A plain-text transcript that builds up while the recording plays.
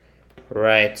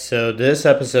Right, so this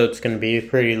episode's going to be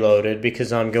pretty loaded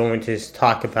because I'm going to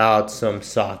talk about some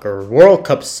soccer, World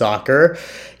Cup soccer.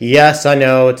 Yes, I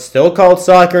know it's still called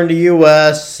soccer in the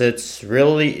U.S. It's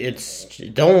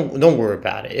don't worry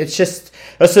about it. It's just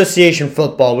association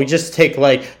football. We just take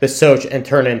like the soch and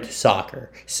turn it into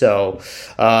soccer. So,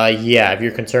 yeah, if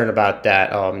you're concerned about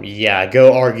that, yeah,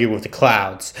 go argue with the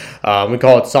clouds. We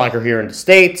call it soccer here in the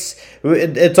States.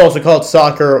 It's also called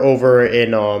soccer over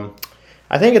in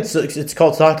I think it's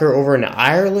called soccer over in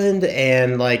Ireland,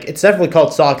 and like it's definitely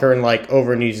called soccer in like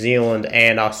over New Zealand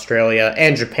and Australia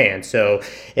and Japan. So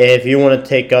if you want to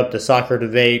take up the soccer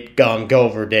debate, go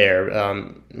over there.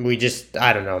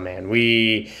 I don't know, man.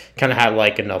 We kind of had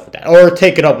like enough of that, or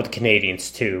take it up with Canadians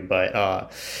too.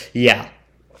 But yeah.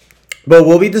 But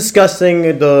we'll be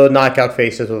discussing the knockout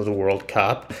phases of the World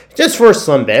Cup just for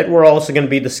some bit. We're also going to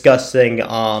be discussing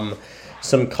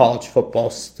some college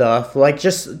football stuff, like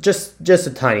just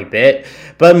a tiny bit.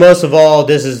 But most of all,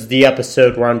 this is the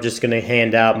episode where I'm just gonna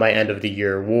hand out my end of the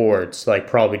year awards, like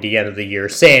probably the end of the year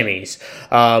Sammys,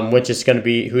 which is gonna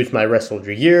be who's my wrestler of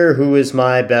the year, who is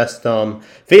my best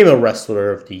female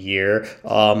wrestler of the year,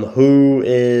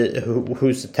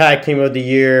 who's the tag team of the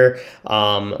year,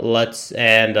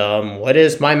 what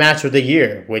is my match of the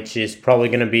year, which is probably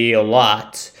gonna be a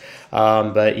lot.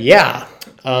 But yeah,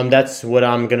 that's what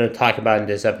I'm gonna talk about in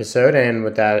this episode. And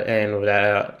with that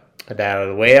out of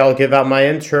the way, I'll give out my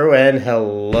intro. And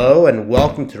hello, and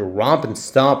welcome to the Romp and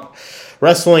Stomp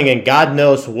Wrestling and God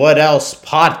knows what else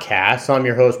podcast. I'm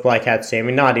your host, Black Hat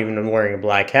Sammy. Not even wearing a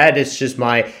black hat. It's just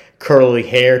my curly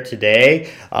hair today.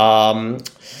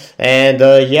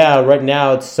 Yeah, right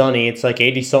now it's sunny. It's like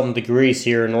 80-something degrees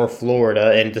here in North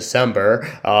Florida in December.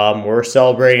 We're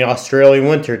celebrating Australian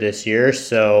winter this year,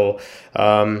 so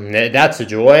that's a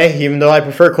joy, even though I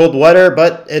prefer cold weather,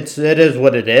 but it is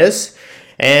what it is.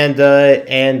 Like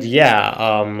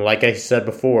I said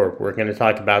before, we're going to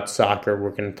talk about soccer.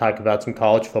 We're going to talk about some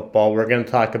college football. We're going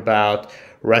to talk about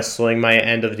wrestling, my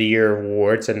end of the year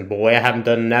awards. And boy, I haven't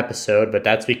done an episode, but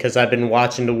that's because I've been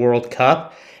watching the World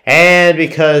Cup. And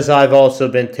because I've also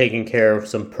been taking care of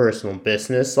some personal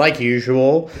business, like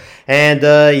usual. With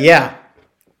that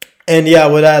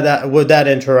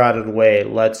intro out of the way,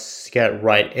 let's get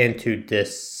right into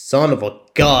this son of a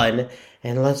gun,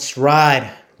 and let's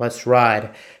ride.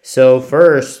 So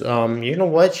first, you know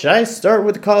what? Should I start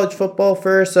with college football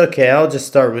first? Okay, I'll just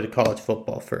start with college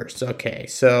football first. Okay,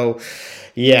 so,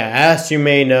 yeah, as you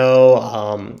may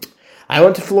know, I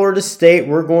went to Florida State.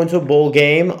 We're going to a bowl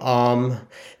game.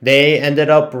 They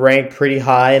ended up ranked pretty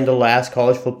high in the last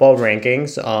college football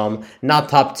rankings. Not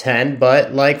top 10,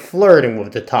 but like flirting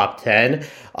with the top 10.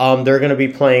 They're going to be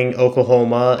playing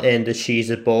Oklahoma in the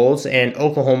Cheez-It Bowls, and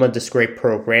Oklahoma, this great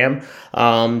program,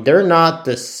 they're not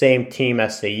the same team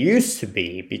as they used to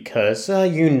be because,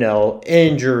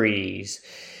 injuries.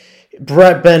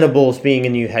 Brett Venables being a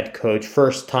new head coach,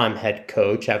 first-time head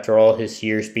coach after all his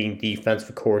years being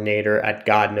defensive coordinator at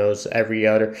God knows every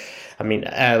other,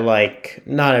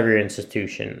 not every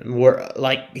institution.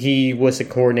 He was a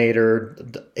coordinator,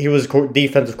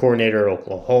 defensive coordinator at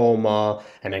Oklahoma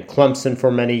and then Clemson for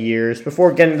many years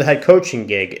before getting the head coaching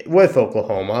gig with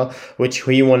Oklahoma, which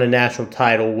he won a national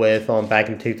title with back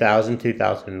in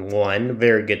 2001.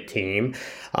 Very good team.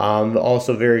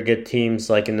 Also very good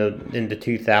teams like in the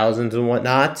 2000s and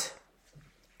whatnot.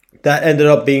 That ended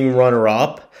up being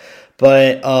runner-up,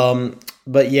 but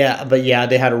yeah,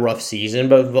 they had a rough season.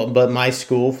 But my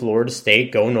school, Florida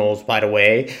State, go Noles, by the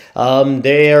way.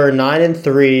 They are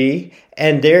 9-3,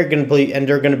 and they're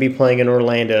gonna be playing in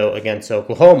Orlando against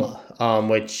Oklahoma,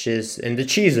 which is in the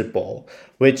Cheez-It Bowl,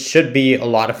 which should be a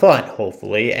lot of fun,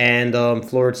 hopefully. And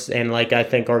Florida, and like I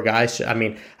think our guys, I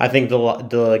think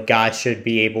the guys should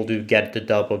be able to get the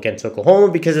dub against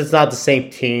Oklahoma because it's not the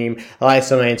same team.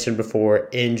 Like I mentioned before,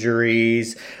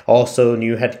 injuries, also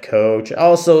new head coach,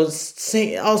 also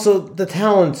the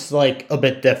talent's like a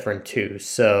bit different too.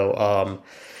 So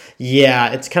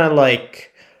it's kind of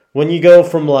like when you go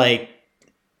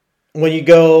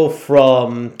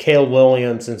from Caleb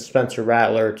Williams and Spencer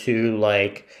Rattler to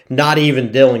like not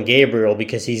even Dylan Gabriel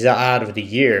because he's out of the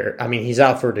year. He's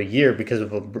out for the year because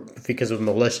of a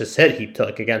malicious hit he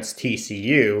took against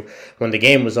TCU when the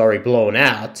game was already blown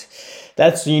out.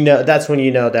 That's when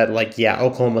you know that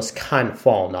Oklahoma's kind of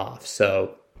fallen off.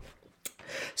 So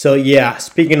yeah,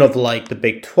 speaking of like the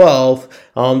Big 12,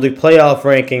 the playoff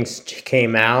rankings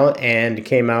came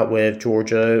out with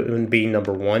Georgia being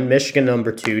number 1, Michigan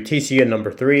number 2, TCU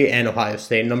number 3, and Ohio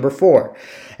State number 4.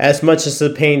 As much as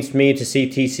it pains me to see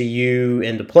TCU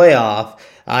in the playoff,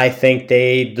 I think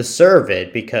they deserve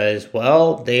it because,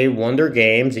 well, they won their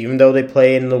games, even though they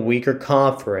play in the weaker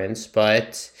conference,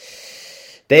 but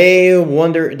they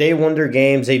won their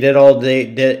games. They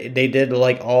did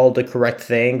like all the correct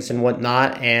things and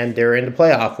whatnot, and they're in the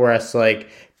playoff. Whereas like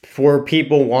for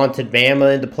people wanted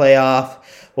Bama in the playoff,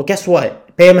 well, guess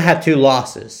what? Bama had 2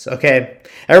 losses. Okay,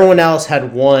 everyone else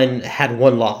had one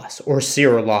loss or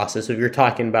 0 losses. If you're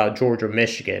talking about Georgia,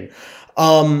 Michigan,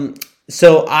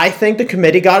 so I think the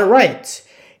committee got it right.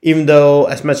 Even though,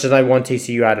 as much as I want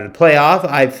TCU out of the playoff,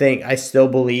 I still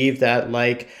believe that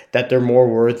they're more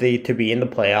worthy to be in the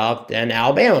playoff than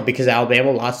Alabama because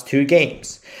Alabama lost 2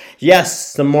 games.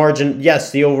 Yes,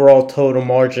 the overall total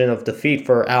margin of defeat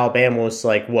for Alabama was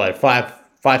like what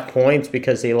 5 points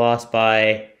because they lost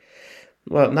by,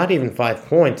 well, not even 5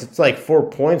 points. It's like 4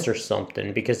 points or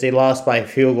something because they lost by a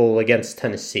field goal against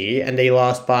Tennessee and they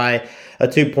lost by a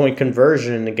 2-point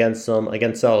conversion against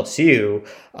LSU.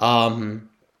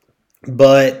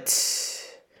 But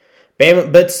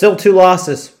still 2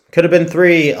 losses. Could have been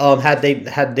 3 had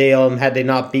they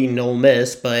not beaten Ole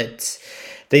Miss, but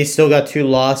they still got 2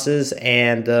 losses,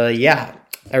 and yeah,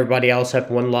 everybody else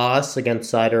had 1 loss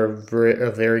against either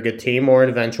a very good team or an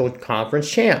eventual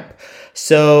conference champ.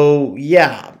 So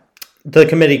yeah, the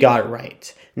committee got it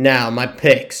right. Now, my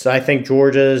picks. I think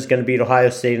Georgia is going to beat Ohio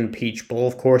State in the Peach Bowl.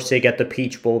 Of course, they get the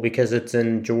Peach Bowl because it's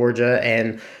in Georgia,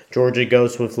 and Georgia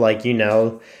goes with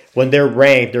when they're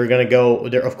ranked, they're going to go.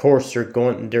 They're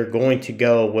going to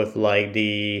go with like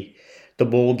the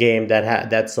bowl game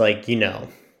that's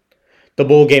the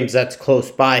bowl games that's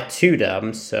close by to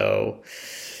them. So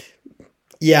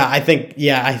I think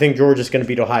Georgia's going to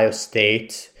beat Ohio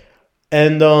State.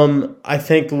 And I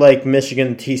think like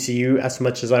Michigan, TCU, as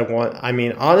much as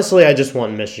honestly, I just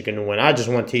want Michigan to win. I just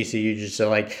want TCU just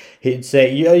to he'd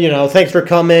say, thanks for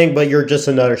coming, but you're just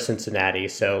another Cincinnati.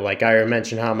 So like I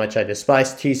mentioned how much I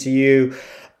despise TCU.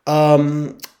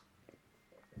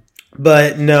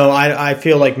 But no, I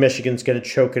feel like Michigan's going to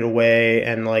choke it away,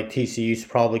 and like TCU's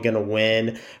probably going to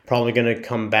win, probably going to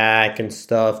come back and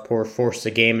stuff, force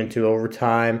the game into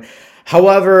overtime.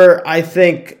 However, I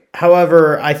think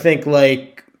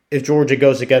like if Georgia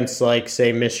goes against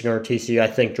say Michigan or TCU, I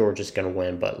think Georgia's gonna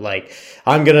win. But like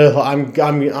I'm gonna hold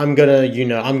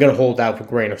out with a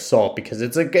grain of salt because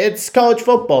it's college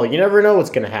football. You never know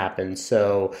what's gonna happen.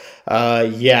 So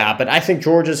but I think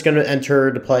Georgia's gonna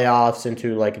enter the playoffs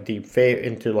into like a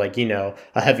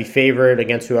heavy favorite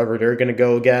against whoever they're gonna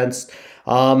go against.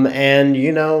 The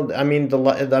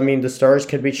stars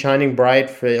could be shining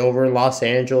bright over in Los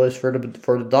Angeles for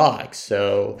the Dogs.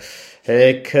 So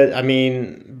it could.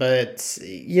 But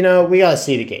we gotta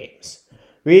see the games.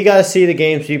 We gotta see the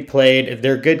games we played. If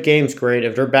they're good games, great.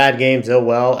 If they're bad games, oh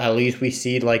well. At least we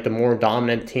see like the more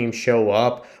dominant team show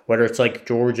up. Whether it's like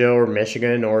Georgia or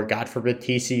Michigan or God forbid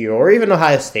TCU or even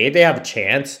Ohio State, they have a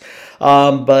chance.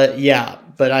 But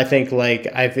I think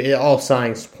all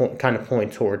signs kind of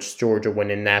point towards Georgia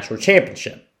winning national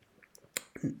championship.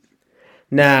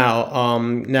 Now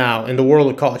in the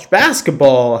world of college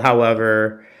basketball,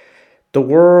 however, the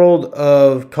world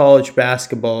of college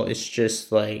basketball is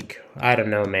just like I don't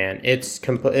know, man. It's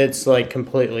like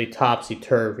completely topsy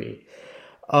turvy.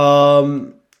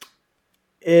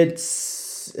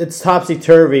 It's topsy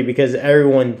turvy because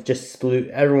everyone just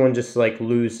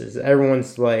loses.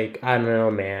 Everyone's like I don't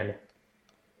know, man.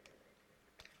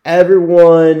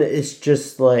 Everyone is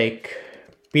just like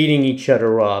beating each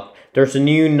other up. There's a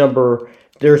new number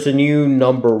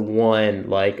one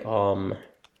like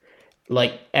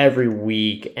every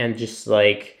week, and just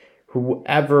like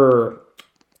whoever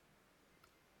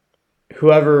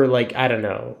like I don't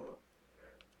know,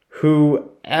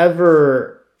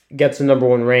 whoever gets the number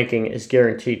 1 ranking is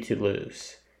guaranteed to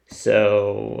lose.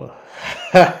 So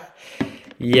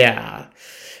yeah.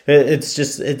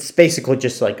 It's basically a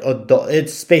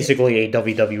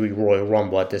WWE Royal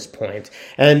Rumble at this point.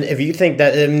 And if you think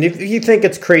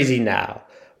it's crazy now,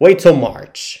 wait till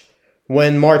March.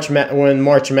 When March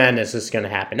Madness is going to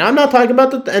happen. Now, I'm not talking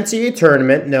about the NCAA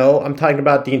tournament. No, I'm talking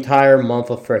about the entire month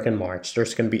of frickin' March.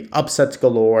 There's going to be upsets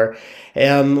galore.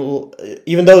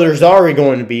 Even though there's already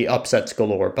going to be upsets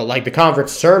galore. But like the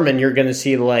conference tournament, you're going to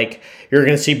see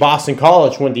Boston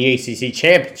College win the ACC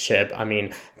championship.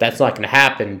 That's not going to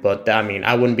happen. But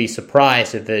I wouldn't be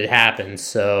surprised if it happens.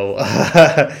 So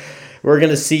we're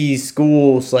going to see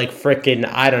schools like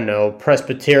frickin'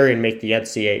 Presbyterian make the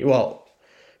NCAA. Well,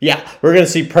 yeah, we're going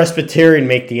to see Presbyterian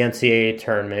make the NCAA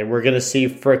tournament. We're going to see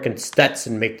frickin'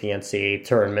 Stetson make the NCAA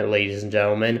tournament, ladies and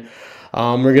gentlemen.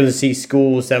 We're going to see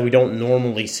schools that we don't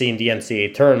normally see in the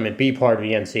NCAA tournament be part of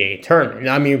the NCAA tournament.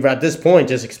 I mean, at this point,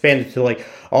 just expanded to like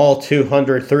all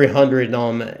 200,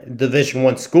 300 Division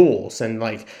I schools and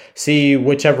like see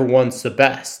whichever one's the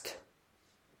best.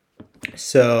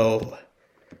 So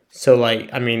like,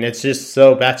 I mean, it's just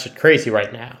so batshit crazy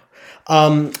right now.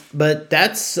 But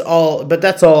that's all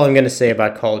I'm going to say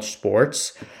about college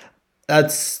sports.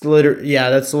 That's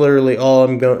literally all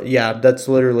I'm going. Yeah, that's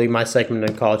literally my segment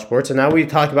in college sports. And now we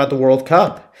talk about the World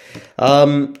Cup.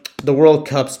 The World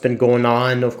Cup's been going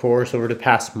on, of course, over the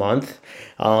past month.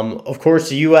 Of course,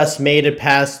 the U.S. made it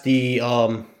past the.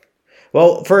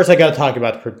 Well, first I got to talk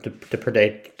about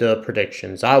the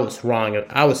predictions. I was wrong.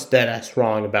 I was dead ass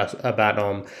wrong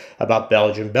about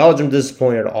Belgium. Belgium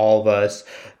disappointed all of us.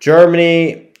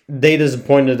 Germany, they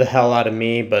disappointed the hell out of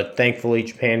me, but thankfully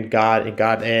Japan got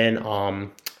in.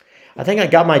 I think I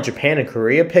got my Japan and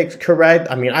Korea picks correct.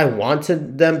 I mean, I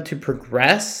wanted them to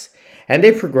progress, and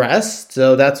they progressed,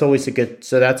 so that's always a good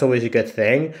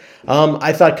thing.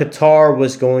 I thought Qatar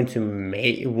was going to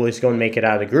make it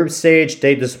out of the group stage.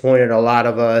 They disappointed a lot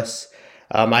of us.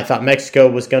 I thought Mexico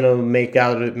was going to make it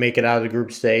out of the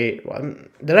group stage.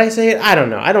 Did I say it? I don't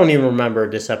know. I don't even remember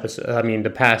this episode. I mean, the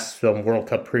past World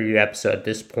Cup preview episode at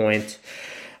this point.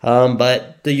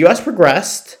 But the U.S.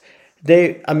 progressed.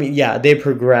 They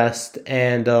progressed,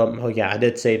 and I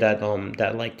did say that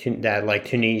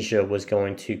Tunisia was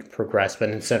going to progress, but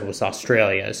instead it was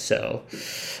Australia. So,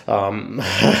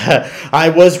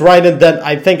 I was right, and then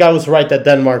I think I was right that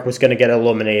Denmark was going to get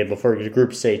eliminated before the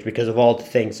group stage because of all the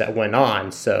things that went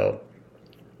on. So,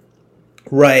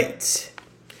 right.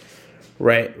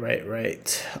 It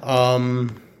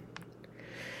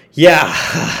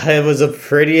was a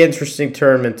pretty interesting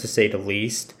tournament to say the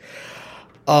least.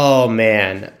 Oh,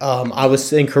 man. I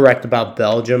was incorrect about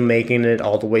Belgium making it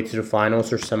all the way to the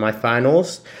finals or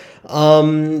semifinals.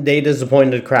 They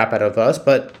disappointed the crap out of us,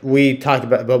 but we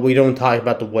don't talk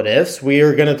about the what ifs. We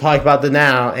are going to talk about the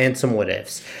now and some what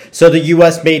ifs. So the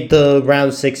U.S. made the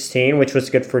round 16, which was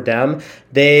good for them.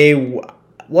 They were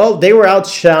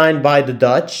outshined by the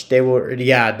Dutch.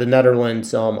 The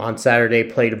Netherlands on Saturday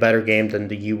played a better game than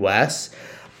the U.S.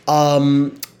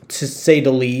 To say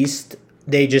the least,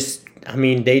 they just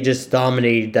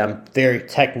dominated them very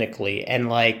technically,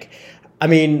 and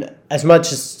as much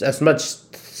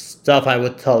stuff I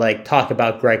would talk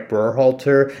about Greg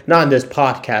Berhalter, not in this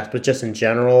podcast, but just in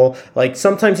general. Like,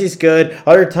 sometimes he's good,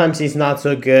 other times he's not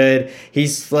so good.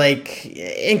 He's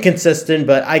inconsistent,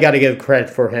 but I got to give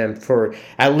credit for him for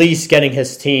at least getting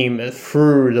his team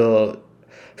through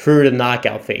the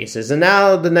knockout phases. And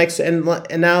now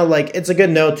it's a good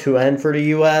note to end for the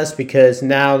U.S. because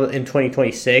now in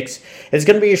 2026 it's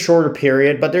going to be a shorter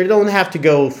period, but they don't have to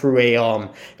go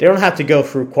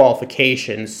through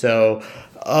qualifications. So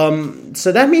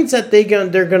that means that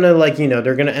they're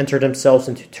gonna enter themselves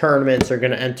into tournaments. They're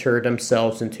gonna enter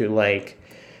themselves into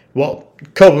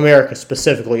Copa America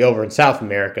specifically over in South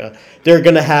America. They're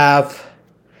gonna have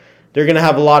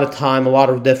a lot of time, a lot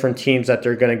of different teams that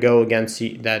they're going to go against,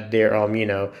 that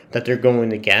they're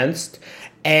going against,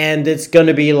 and it's going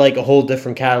to be a whole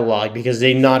different catalog because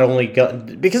they don't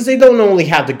only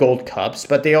have the Gold Cups,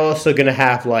 but they're also going to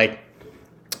have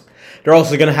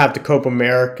the Copa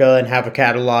America and have a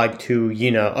catalog to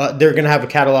they're going to have a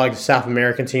catalog of South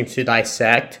American teams to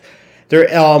dissect. There,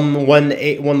 when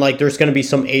there's going to be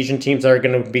some Asian teams that are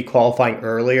going to be qualifying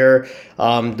earlier.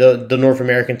 The North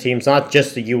American teams, not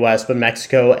just the U.S. but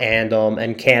Mexico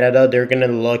and Canada, they're going to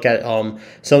look at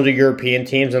some of the European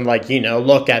teams and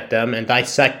look at them and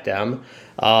dissect them.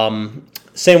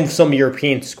 Same with some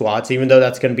European squads, even though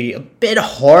that's going to be a bit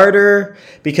harder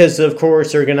because of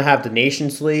course they're going to have the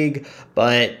Nations League.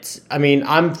 But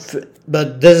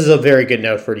but this is a very good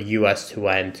note for the U.S. to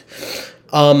end.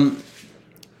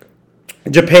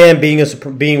 Japan being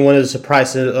one of the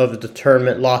surprises of the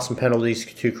tournament, lost in penalties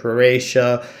to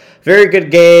Croatia. Very good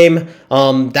game.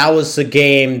 That was a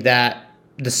game that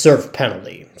deserved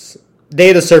penalties.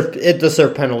 It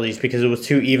deserved penalties because it was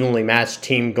two evenly matched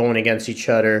teams going against each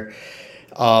other.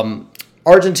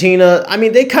 Argentina,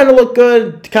 they kind of looked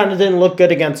good. Kind of didn't look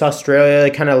good against Australia.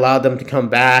 They kind of allowed them to come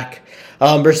back.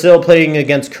 Brazil playing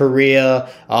against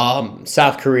Korea,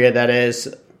 South Korea, that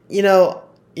is.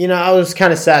 I was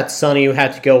kind of sad Sonny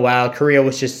had to go out. Korea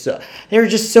was just they were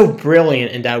just so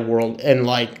brilliant in that world, and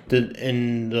not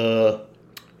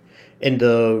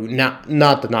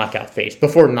the knockout phase,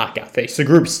 before the knockout phase, the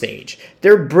group stage.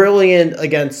 They're brilliant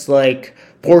against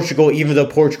Portugal, even though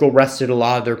Portugal rested a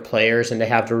lot of their players and they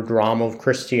have their drama of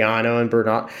Cristiano and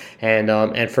Bernat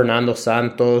and Fernando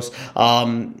Santos.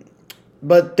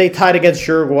 but they tied against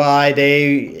Uruguay.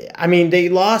 They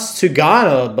lost to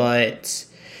Ghana, but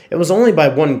it was only by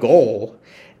 1 goal.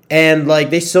 And,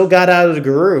 like, they still got out of the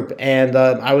group, and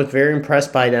I was very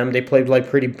impressed by them. They played, like,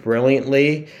 pretty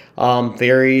brilliantly,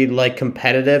 very, like,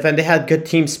 competitive, and they had good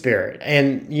team spirit.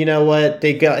 And you know what?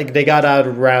 They got out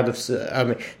of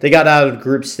they got out of the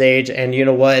group stage, and you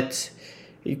know what?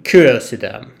 Kudos to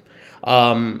them.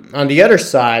 On the other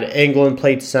side, England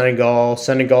played Senegal.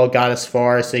 Senegal got as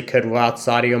far as they could without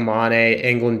Sadio Mane.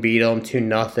 England beat them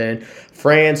 2-0.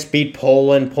 France beat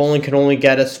Poland. Poland can only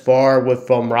get as far with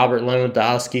Robert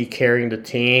Lewandowski carrying the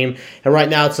team. And right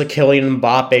now it's the Kylian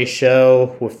Mbappe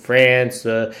show with France.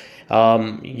 The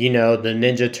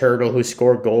Ninja Turtle who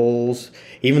scored goals.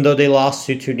 Even though they lost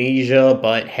to Tunisia.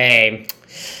 But hey,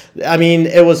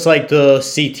 it was like the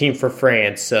C team for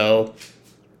France. So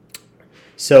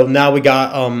now we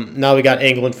got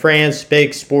England, France,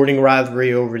 big sporting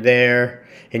rivalry over there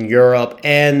in Europe,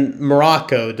 and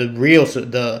Morocco,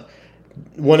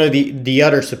 one of the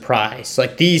other surprise,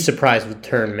 like the surprise of the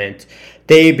tournament.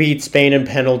 They beat Spain in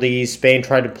penalties. Spain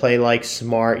tried to play like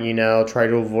smart, try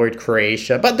to avoid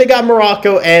Croatia, but they got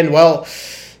Morocco, and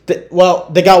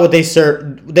they got what they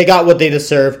served. They got what they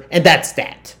deserve, and that's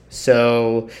that.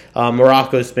 So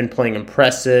Morocco's been playing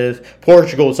impressive.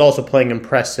 Portugal is also playing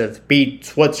impressive. Beat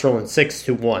Switzerland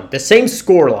 6-1. The same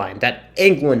scoreline that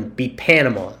England beat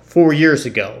Panama 4 years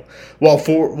ago.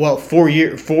 4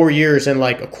 years and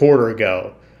like a quarter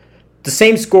ago. The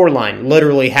same scoreline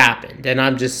literally happened, and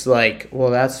I'm just like, well,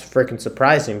 that's freaking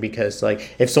surprising because,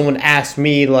 like, if someone asked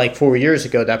me, like, 4 years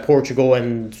ago that Portugal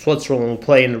and Switzerland will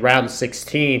play in the round of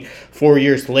 16 4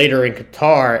 years later in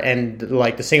Qatar, and,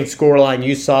 like, the same scoreline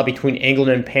you saw between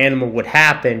England and Panama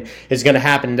is going to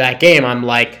happen in that game, I'm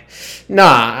like,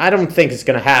 nah, I don't think it's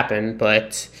going to happen,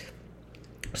 but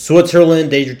Switzerland,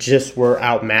 they just were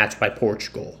outmatched by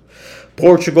Portugal.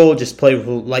 Portugal just played,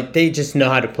 like, they just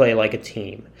know how to play like a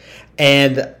team.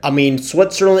 And,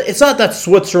 Switzerland, it's not that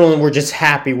Switzerland, we're just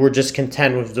happy, we're just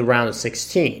content with the round of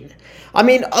 16.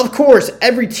 Of course,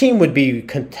 every team would be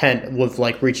content with,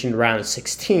 like, reaching the round of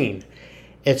 16.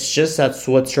 It's just that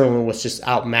Switzerland was just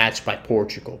outmatched by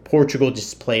Portugal. Portugal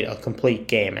just played a complete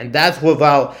game. And that's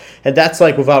without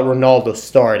Ronaldo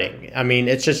starting.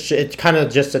 It's kind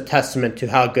of just a testament to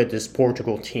how good this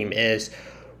Portugal team is,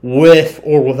 with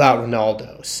or without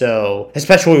Ronaldo. So,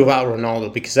 especially without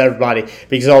Ronaldo, because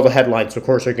all the headlines, of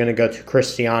course, are going to go to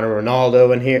Cristiano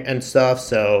Ronaldo and here and stuff.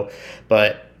 So,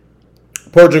 but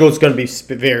Portugal's going to be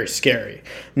very scary.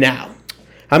 Now,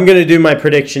 I'm going to do my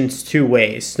predictions 2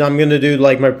 ways. I'm going to do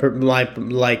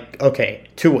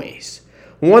two ways.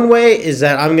 One way is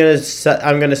that I'm going to say,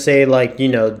 I'm going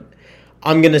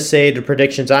to say the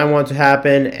predictions I want to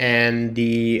happen, and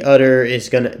the other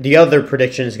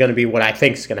prediction is going to be what I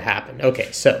think is going to happen.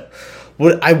 Okay, so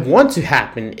what I want to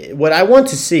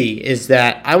see is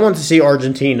that I want to see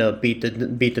Argentina beat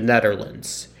the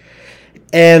Netherlands.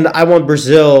 And I want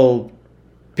Brazil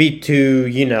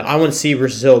I want to see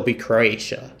Brazil beat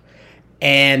Croatia.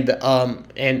 And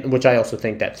which I also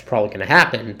think that's probably going to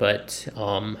happen, but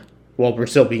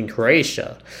Brazil beating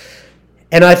Croatia.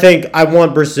 And I think I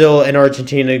want Brazil and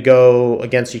Argentina to go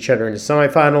against each other in the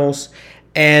semifinals.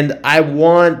 And I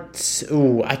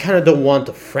kind of don't want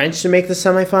the French to make the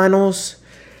semifinals,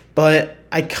 but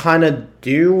I kind of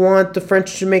do want the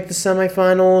French to make the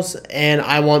semifinals, and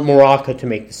I want Morocco to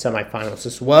make the semifinals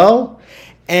as well.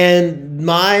 And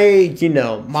my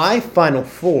final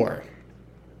four,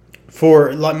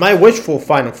 my wishful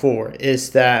final four is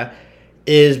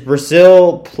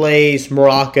Brazil plays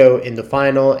Morocco in the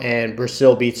final, and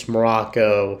Brazil beats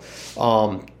Morocco.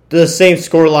 The same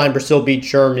scoreline Brazil beat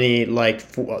Germany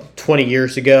 20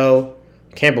 years ago.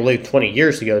 Can't believe 20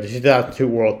 years ago, the 2002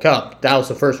 World Cup. That was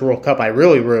the first World Cup I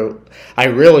really remember.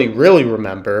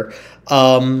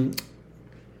 I want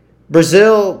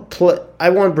Brazil to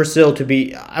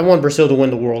win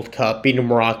the World Cup, beating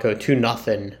Morocco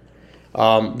 2-0.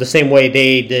 The same way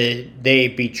they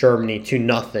beat Germany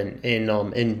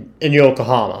 2-0 in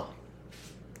Yokohama.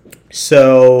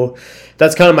 So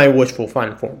that's kind of my wishful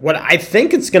final four. What I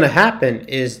think it's going to happen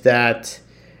is that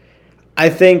I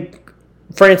think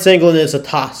France-England is a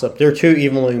toss-up. They're two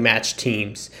evenly matched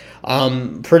teams.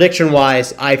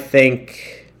 Prediction-wise, I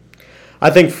think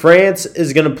France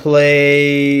is going to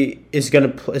play in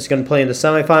the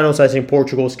semifinals. I think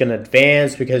Portugal is going to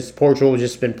advance because Portugal has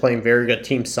just been playing very good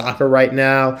team soccer right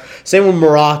now. Same with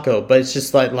Morocco, but it's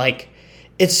just like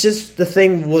it's just the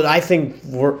thing. What I think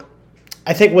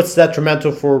what's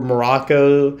detrimental for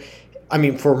Morocco,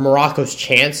 for Morocco's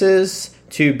chances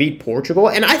to beat Portugal,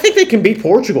 and I think they can beat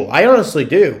Portugal. I honestly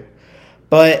do,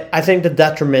 but I think the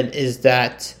detriment is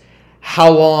that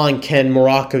how long can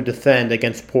Morocco defend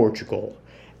against Portugal,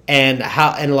 and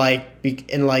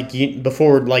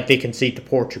before like they concede to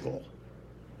Portugal.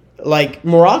 Like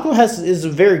Morocco is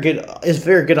very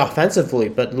good offensively,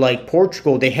 but like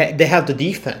Portugal, they have the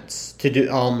defense to do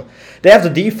they have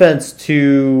the defense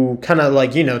to kind of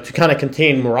like to kind of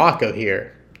contain Morocco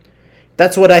here.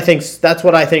 That's what I think. That's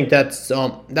what I think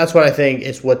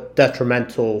is what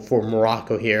detrimental for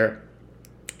Morocco here.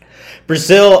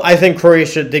 Brazil, I think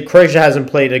Croatia hasn't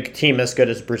played a team as good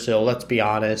as Brazil. Let's be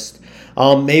honest.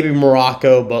 Maybe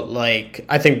Morocco, but like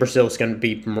I think Brazil's going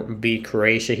to beat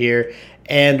Croatia here.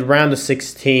 And round of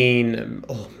 16,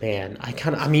 oh man, I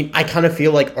kind of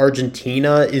feel like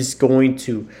Argentina is going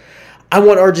to. I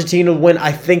want Argentina to win.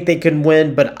 I think they can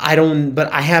win, but I don't.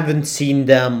 But I haven't seen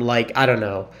them like I don't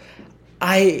know.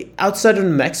 Outside of the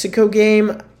Mexico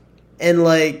game, and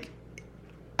like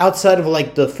outside of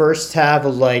like the first half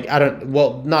of like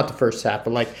not the first half,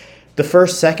 but like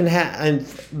second half and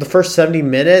the first 70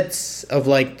 minutes of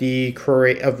like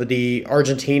the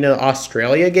Argentina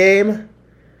Australia game.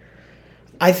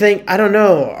 I don't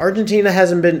know. Argentina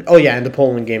hasn't been. Oh yeah, and the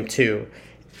Poland game too.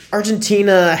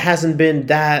 Argentina hasn't been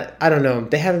that. I don't know.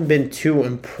 They haven't been too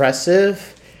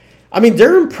impressive. I mean,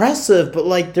 they're impressive, but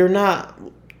like they're not.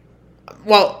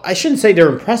 Well, I shouldn't say they're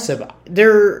impressive.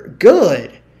 They're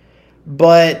good,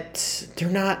 but they're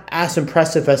not as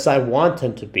impressive as I want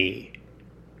them to be.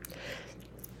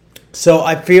 So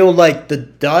I feel like the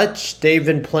Dutch, they've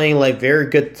been playing like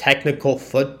very good technical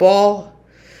football.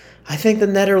 I think the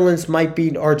Netherlands might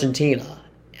beat Argentina,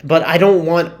 but I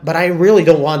really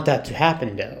don't want that to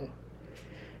happen though.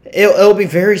 It'll be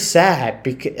very sad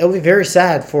it'll be very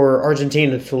sad for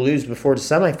Argentina to lose before the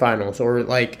semifinals, or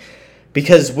like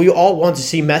because we all want to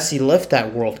see Messi lift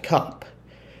that World Cup.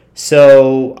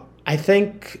 So I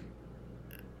think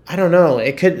I don't know.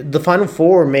 The Final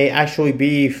Four may actually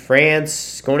be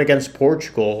France going against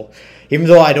Portugal, even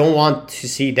though I don't want to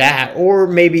see that, or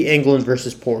maybe England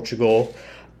versus Portugal.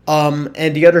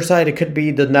 And the other side, it could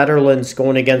be the Netherlands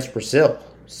going against Brazil.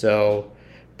 So,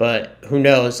 but who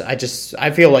knows? I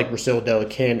feel like Brazil, though,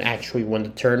 can actually win the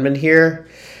tournament here.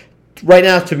 Right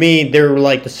now, to me, they're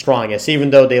like the strongest,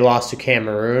 even though they lost to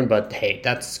Cameroon. But hey,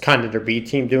 that's kind of their B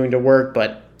team doing the work.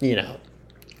 But, But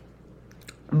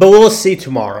we'll see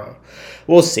tomorrow.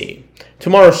 We'll see.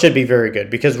 Tomorrow should be very good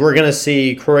because we're going to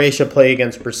see Croatia play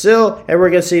against Brazil, and we're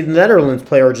going to see the Netherlands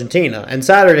play Argentina. And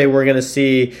Saturday, we're going to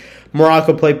see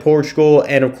Morocco play Portugal,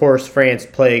 and of course France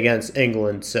play against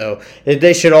England. So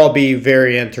they should all be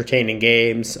very entertaining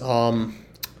games. And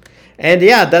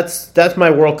yeah, that's my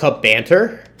World Cup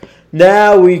banter.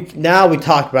 Now we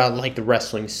talk about like the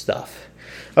wrestling stuff.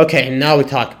 Okay, now we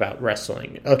talk about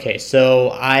wrestling. Okay,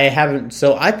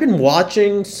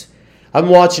 I'm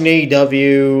watching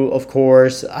AEW, of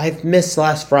course. I've missed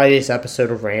last Friday's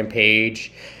episode of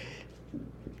Rampage.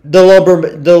 The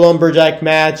Lumberjack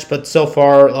match, but so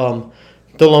far,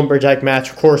 the Lumberjack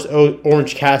match, of course,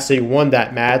 Orange Cassidy won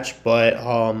that match, but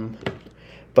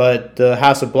the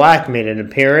House of Black made an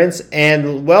appearance,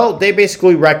 and, well, they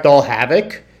basically wrecked all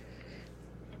Havoc.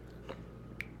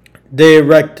 They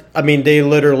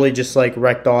literally just, like,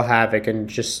 wrecked all Havoc and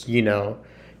just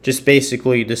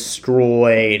basically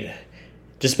destroyed,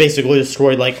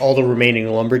 like, all the remaining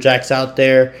Lumberjacks out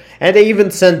there. And they even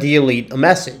sent the Elite a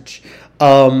message.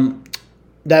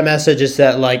 That message is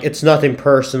that, like, it's nothing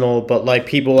personal, but, like,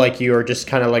 people like you are just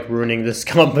kind of, like, ruining this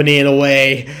company in a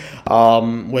way,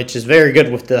 which is very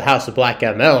good with the House of Black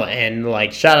ML. And,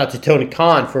 like, shout out to Tony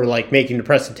Khan for, like, making the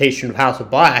presentation of House of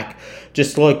Black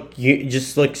just look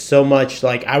so much,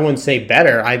 like, I wouldn't say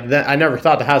better. I never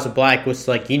thought the House of Black was,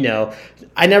 like,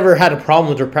 I never had a problem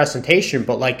with their presentation,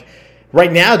 but, like,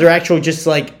 right now they're actually just,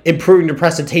 like, improving the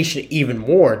presentation even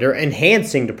more. They're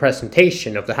enhancing the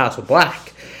presentation of the House of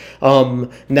Black. Now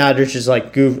they're just,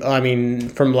 like,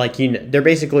 they're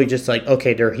basically just, like,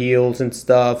 okay, they're heels and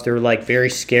stuff. They're, like, very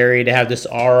scary. They have this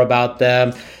aura about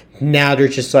them. Now they're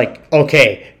just, like,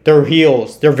 okay, they're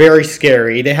heels. They're very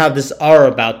scary. They have this aura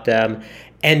about them.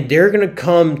 And they're going to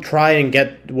come and try and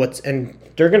get what's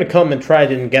theirs.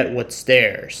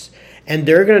 And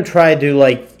they're going to try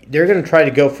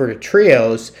to go for the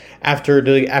trios after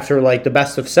the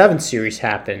best of 7 series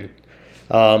happen.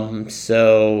 Oh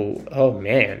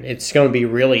man, it's going to be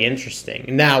really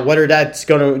interesting. Now, whether that's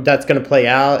going to play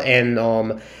out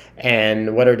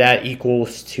and whether that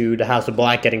equals to the House of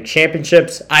Black getting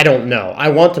championships, I don't know. I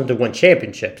want them to win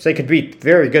championships. They could be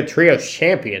very good trios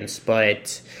champions,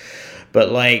 but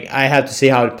like I have to see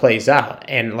how it plays out.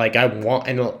 And like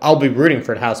I'll be rooting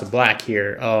for the House of Black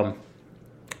here.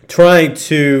 Trying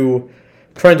to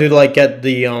trying to like get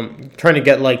the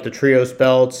the trios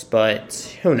belts,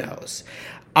 but who knows?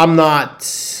 I'm not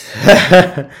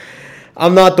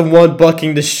I'm not the one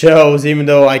booking the shows, even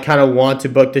though I kind of want to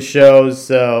book the shows.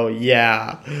 So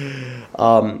yeah,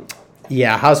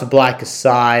 House of Black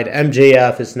aside,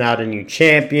 MJF is now the new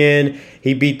champion.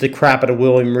 He beat the crap out of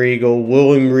William Regal.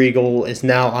 William Regal is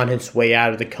now on his way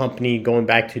out of the company, going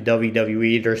back to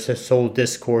WWE. There's this whole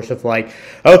discourse of like,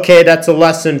 okay, that's a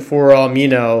lesson for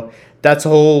that's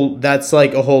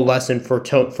like a whole lesson for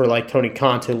Tony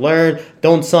Khan to learn.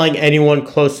 Don't sign anyone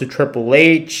close to Triple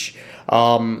H.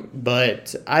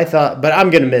 But I'm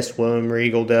gonna miss William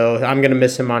Regal though. I'm gonna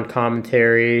miss him on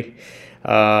commentary.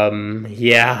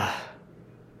 Yeah.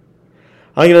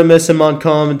 I'm gonna miss him on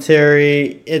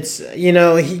commentary. It's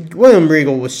William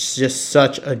Regal was just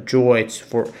such a joy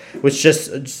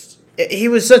he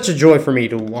was such a joy for me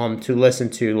to listen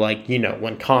to, like,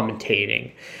 when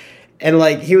commentating. And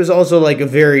like he was also like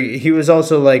when he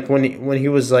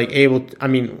was like able to, I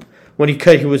mean, when he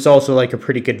could, he was also like a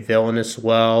pretty good villain as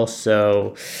well.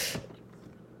 So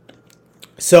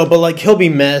but like he'll be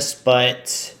missed,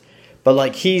 but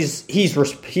like he's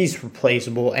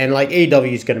replaceable, and like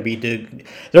AEW is gonna be they're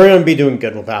gonna be doing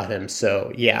good without him.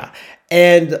 So yeah,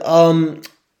 and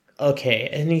okay,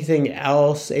 anything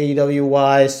else AEW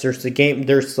wise? There was game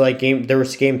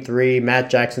 3, Matt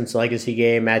Jackson's legacy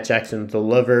game. Matt Jackson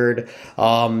delivered.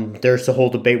 There's the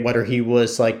whole debate whether he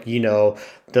was like the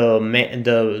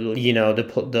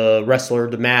wrestler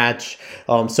of the match.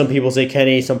 Some people say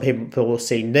Kenny, some people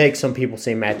say Nick, some people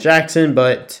say Matt Jackson,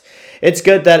 but it's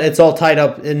good that it's all tied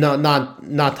up and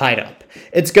not tied up.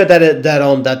 It's good that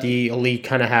the Elite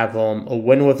kind of have a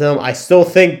win with them. I still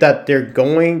think that they're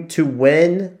going to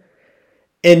win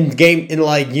in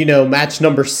match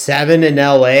number 7 in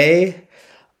LA.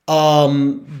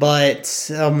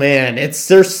 But oh man,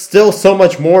 there's still so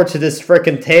much more to this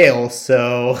freaking tale.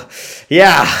 So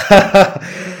yeah.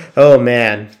 Oh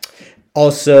man.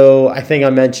 Also, I think I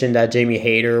mentioned that Jamie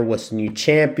Hayter was the new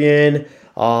champion.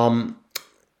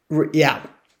 Yeah.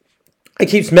 I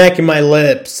keep smacking my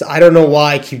lips. I don't know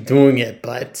why I keep doing it,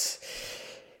 but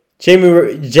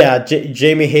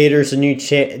Jamie Hayter's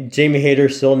Jamie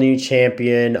Hayter's still a new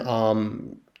champion.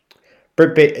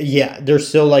 There's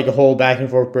still like a whole back and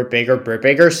forth. Britt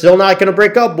Baker's still not gonna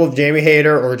break up with Jamie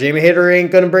Hayter, or Jamie Hayter ain't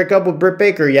gonna break up with Britt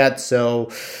Baker yet. So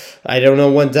I don't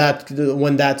know when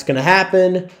that's gonna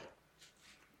happen.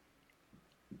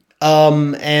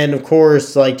 And of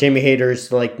course, like Jamie Hayter's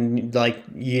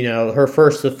her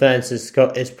first defense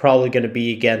is probably gonna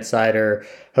be against either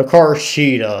Hikaru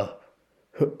Shida,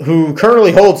 who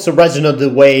currently holds the Legend of the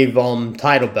Wave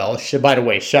title belt. By the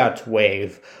way, shout out to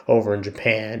Wave over in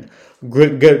Japan.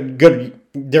 Good.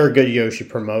 They're a good Yoshi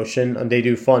promotion, and they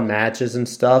do fun matches and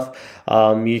stuff.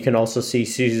 You can also see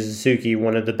Suzu Suzuki,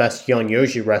 one of the best young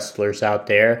Yoshi wrestlers out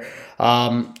there.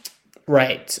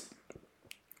 Right.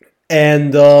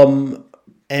 And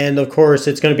of course,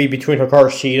 it's going to be between Hikaru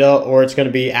Shida or it's going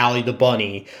to be Ali the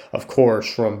Bunny, of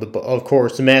course,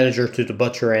 the manager to the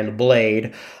Butcher and the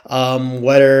Blade.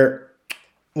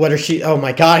 Whether she, oh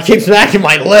my god, I keep smacking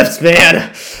my lips,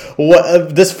 man.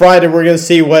 This Friday we're going to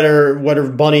see whether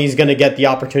Bunny's going to get the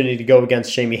opportunity to go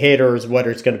against Jamie Hayter, or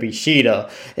whether it's going to be Shida.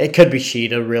 It could be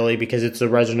Shida, really, because it's the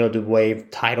Reginald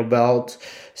Wave title belt.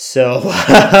 So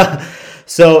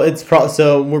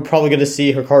so we're probably going to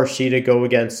see Hikaru Shida go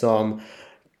against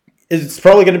it's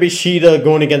probably going to be Shida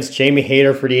going against Jamie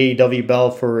Hayter for the AEW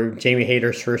belt for Jamie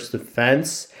Hayter's first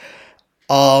defense.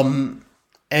 That's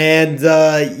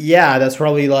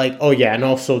probably like, oh yeah, and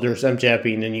also there's MJF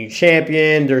being the new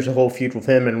champion. There's a whole feud with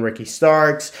him and Ricky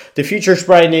Starks. The future's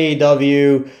bright in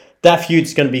AEW. That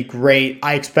feud's going to be great.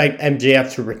 I expect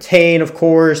MJF to retain, of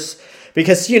course,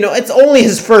 because it's only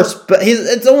his first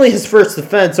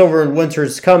defense over in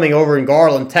Winter's Coming over in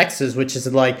Garland, Texas, which is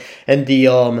in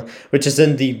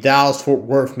the Dallas-Fort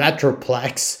Worth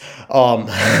Metroplex.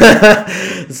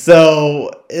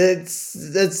 So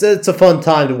it's a fun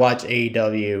time to watch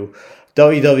AEW.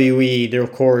 WWE, there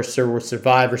were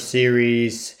Survivor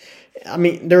Series. I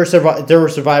mean, there were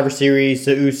Survivor Series.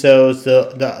 The Usos,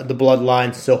 the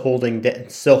Bloodline still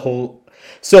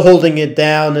holding it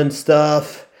down and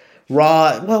stuff.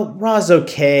 Raw's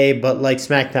okay, but like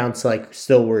SmackDown's like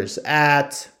still where it's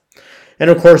at, and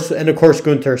of course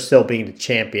Gunther still being the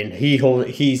champion.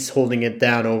 He's holding it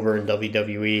down over in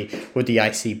WWE with the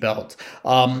IC belt.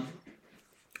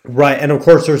 Right, and of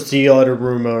course there's the other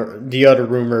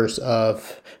rumors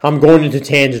of. I'm going into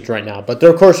tangents right now, but there,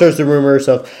 of course there's the rumors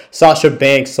of Sasha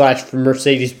Banks slash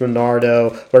Mercedes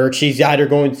Bernardo, where she's either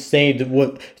going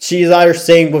to she's either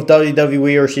staying with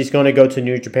WWE, or she's going to go to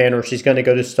New Japan, or she's going to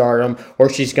go to Stardom, or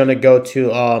she's going to go to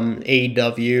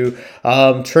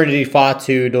AEW. Trinity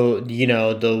Fatu,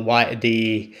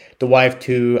 the wife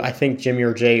to, I think, Jimmy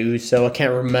or Jey Uso. I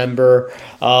can't remember.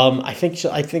 I think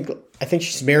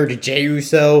she's married to Jey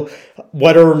Uso.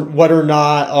 Whether or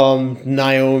not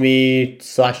Naomi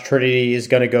slash Trinity is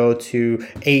gonna go to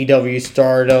AEW,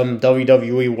 Stardom,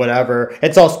 WWE, whatever,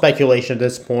 it's all speculation at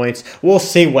this point. We'll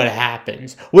see what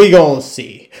happens. We gonna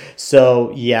see.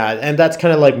 So yeah, and that's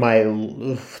kind of like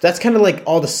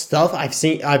all the stuff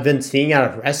I've been seeing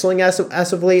out of wrestling as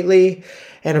of lately.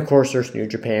 And of course, there's New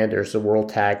Japan. There's the World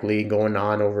Tag League going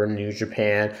on over in New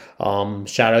Japan.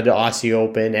 Shout out to Aussie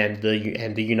Open and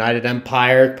the United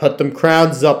Empire. Put them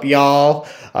crowns up, y'all.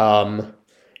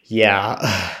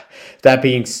 Yeah. That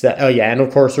being said, oh yeah, and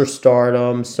of course there's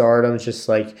Stardom. Stardom's just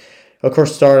like, of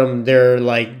course, Stardom.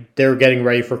 They're getting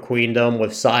ready for Queendom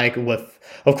with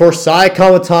of course, Sai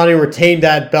Kamatani retained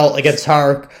that belt against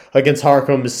Haruka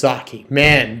Misaki.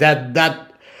 Man, that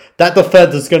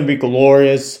defense is gonna be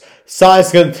glorious. Saya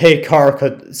is going to take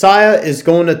Haruka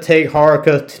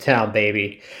to town,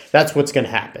 baby. That's what's going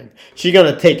to happen. She's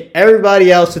going to take everybody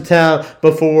else to town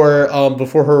before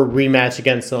her rematch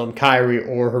against Kairi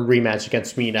or her rematch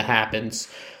against Mina happens.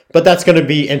 But that's going to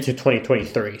be into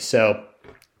 2023. So,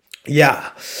 yeah.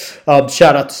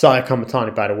 Shout out to Saya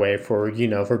Kamatani, by the way, for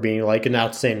being like an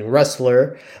outstanding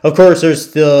wrestler. Of course,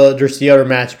 there's the other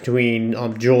match between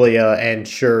Julia and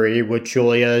Shuri. With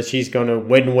Julia, she's gonna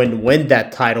win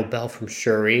that title belt from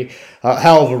Shuri.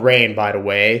 Hell of a reign, by the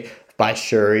way, by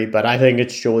Shuri. But I think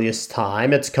it's Julia's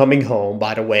time. It's coming home,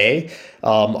 by the way.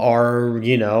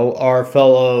 Our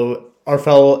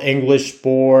fellow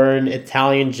English-born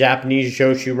Italian Japanese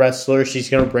Joshi wrestler.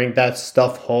 She's gonna bring that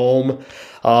stuff home.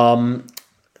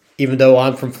 Even though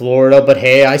I'm from Florida, but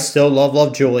hey, I still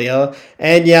love Julia.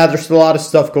 And yeah, there's a lot of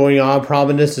stuff going on.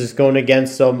 Providence is going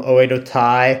against Oedo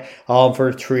Tai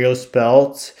for the trios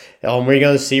belt. We're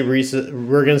gonna see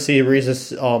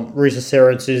Risa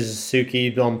Sera and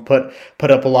Suzuki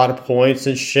put up a lot of points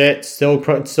and shit. Still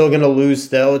gonna lose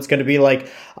though. It's gonna be like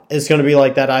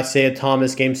that Isaiah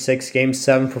Thomas Game 6, Game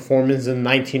 7 performance in the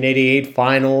 1988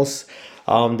 finals.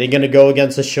 They're going to go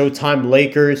against the Showtime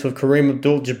Lakers with Kareem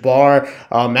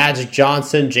Abdul-Jabbar, Magic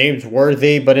Johnson, James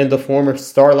Worthy, but in the form of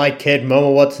Starlight Kid,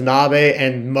 Momo Watanabe,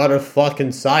 and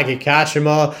motherfucking Saki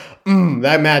Kashima.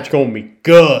 That match going to be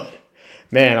good.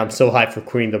 Man, I'm so hyped for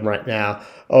Queendom right now.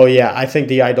 Oh yeah, I think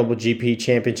the IWGP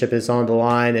Championship is on the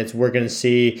line. We're going to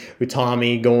see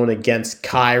Utami going against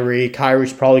Kairi.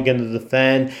 Kairi's probably going to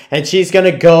defend, and she's going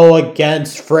to go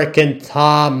against frickin'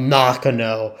 Tom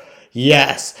Nakano.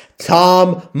 Yes,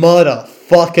 Tom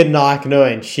motherfucking Nakano,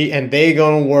 and they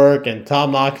gonna work, and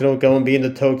Tom Nakano gonna be in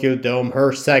the Tokyo Dome,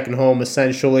 her second home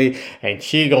essentially, and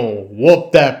she gonna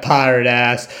whoop that pirate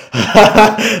ass.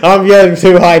 I'm getting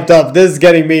too hyped up.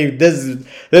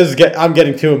 I'm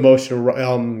getting too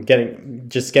emotional. Getting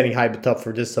hyped up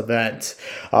for this event.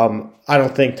 I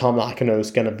don't think Tom Nakano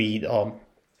is gonna beat.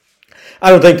 I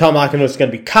don't think Tom Nakano is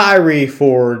going to be Kairi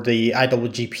for the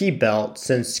IWGP belt,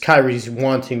 since Kairi's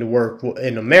wanting to work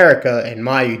in America and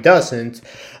Mayu doesn't.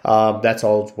 That's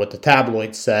all what the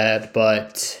tabloids said,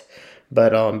 but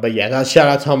yeah, shout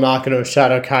out Tom Nakano,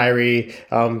 shout out Kairi,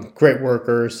 great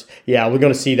workers. Yeah, we're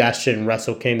going to see that shit in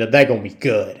Wrestle Kingdom. They're going to be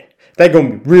good. They're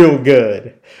going to be real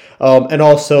good. And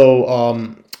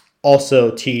also,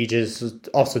 Tej is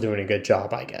also doing a good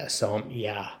job, I guess.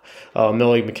 Yeah.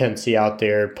 Millie McKenzie out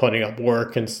there putting up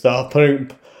work and stuff. Pulling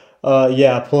up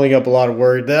a lot of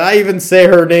work. Did I even say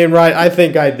her name right? I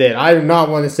think I did. I do not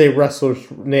want to say wrestler's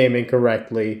name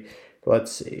incorrectly.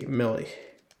 Let's see. Millie.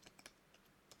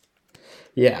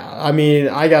 Yeah, I mean,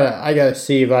 I gotta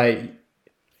see if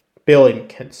Billy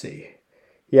McKenzie.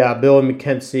 Yeah, Billy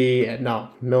McKenzie.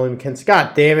 No, Millie McKenzie.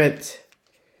 God damn it.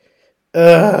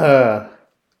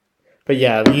 But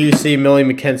yeah, you see Millie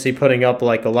McKenzie putting up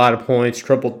like a lot of points,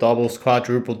 triple doubles,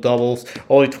 quadruple doubles,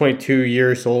 only 22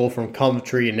 years old from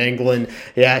Coventry in England.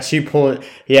 Yeah, she like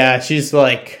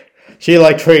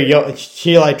Trey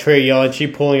Young. She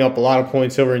pulling up a lot of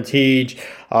points over in Tej.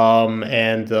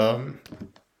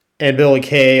 And Billie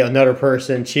Kay, another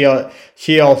person, she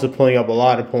also pulling up a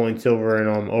lot of points over in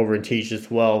Tej as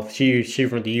well. She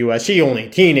from the U.S. She only a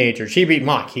teenager. She beat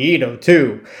Maki Ito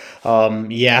too.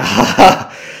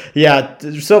 Yeah. Yeah.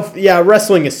 So yeah,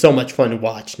 wrestling is so much fun to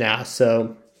watch now.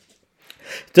 So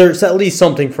there's at least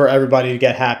something for everybody to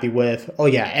get happy with. Oh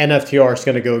yeah, and FTR is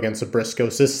gonna go against the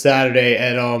Briscoes this Saturday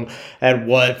at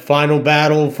what final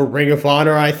battle for Ring of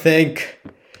Honor, I think.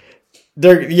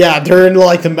 They're in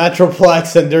like the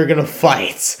Metroplex and they're gonna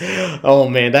fight. Oh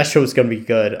man, that show's gonna be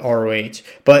good. ROH,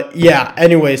 but yeah.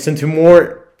 Anyways, into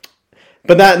more.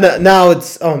 But now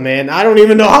it's, oh man, I don't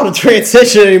even know how to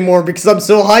transition anymore because I'm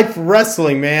so hyped for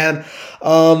wrestling, man.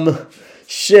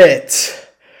 Shit.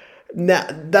 Now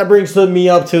that brings me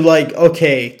up to like,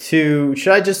 okay, should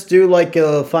I just do like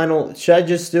a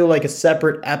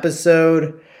separate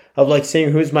episode of like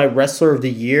saying who's my wrestler of the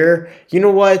year? You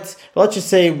know what? Let's just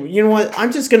say,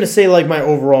 I'm just gonna say like my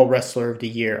overall wrestler of the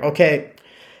year. Okay,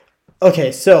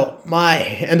 so my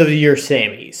end of the year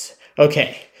Sammys.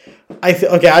 Okay. I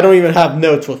don't even have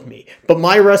notes with me, but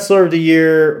my wrestler of the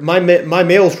year, my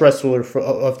male's wrestler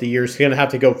of the year is gonna have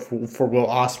to go for Will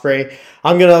Ospreay.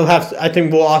 I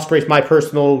think Will Ospreay is my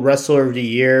personal wrestler of the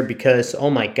year because, oh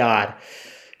my god,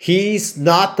 he's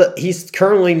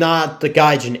currently not the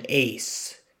Gaijin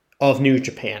ace of New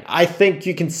Japan. I think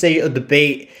you can say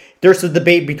there's a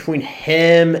debate between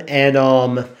him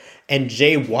and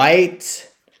Jay White,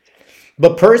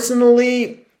 but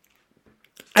personally,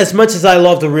 as much as I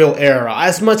love the Real Era,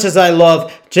 as much as I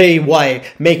love Jay White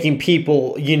making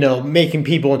people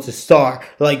into stars,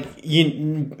 like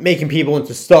Jay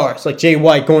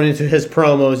White going into his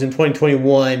promos in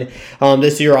 2021,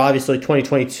 this year obviously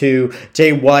 2022,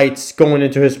 Jay White's going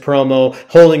into his promo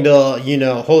holding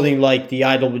like the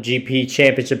IWGP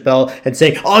Championship belt and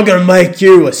saying, "I'm gonna make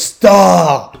you a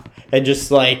star," and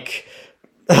just like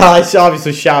I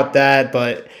obviously shout that,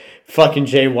 but. Fucking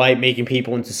Jay White making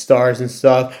people into stars and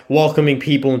stuff, welcoming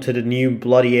people into the new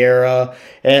bloody era.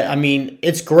 I mean,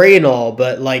 it's great and all,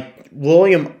 but like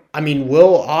William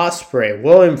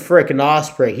frickin'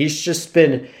 Ospreay, he's just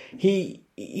been he's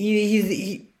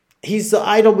the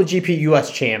IWGP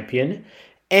US champion,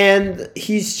 and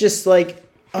he's just like,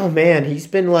 oh man, he's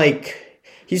been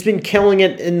killing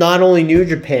it in not only New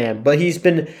Japan, but he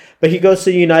goes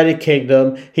to the United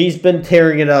Kingdom. He's been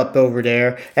tearing it up over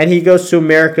there, and he goes to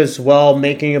America as well,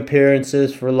 making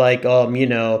appearances for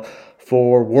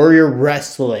for Warrior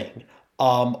Wrestling,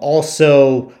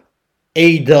 also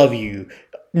AEW,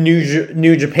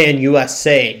 New Japan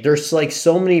USA. There's like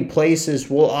so many places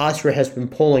Will Ospreay has been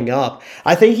pulling up.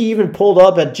 I think he even pulled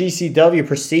up at GCW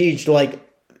Prestige, like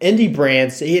indie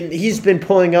brands. He's been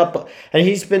pulling up, and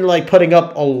he's been like putting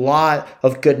up a lot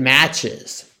of good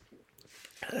matches.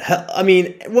 I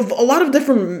mean, with a lot of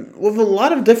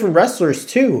different wrestlers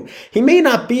too. He may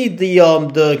not be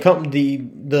the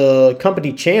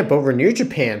company champ over New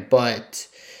Japan, but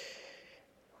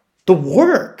the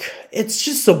work, it's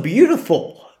just so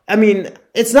beautiful. I mean,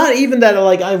 it's not even that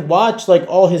like I watch like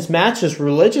all his matches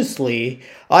religiously.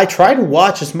 I try to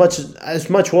watch as much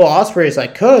Will Ospreay as I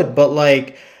could, but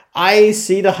like I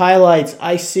see the highlights.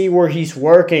 I see where he's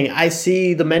working. I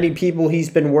see the many people he's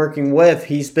been working with.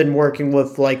 He's been working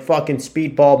with like fucking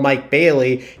Speedball Mike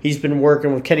Bailey. He's been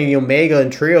working with Kenny Omega in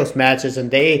trios matches,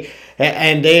 and they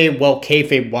well,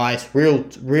 kayfabe wise,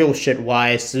 real shit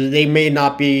wise, they may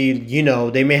not be,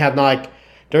 they may have not.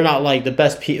 They're not like the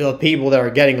best people that are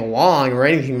getting along or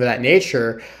anything of that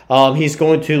nature. He's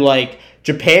going to like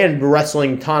Japan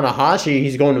wrestling Tanahashi.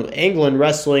 He's going to England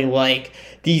wrestling like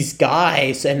these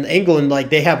guys, and England,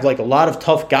 like, they have like a lot of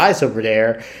tough guys over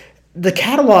there. The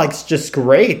catalog's just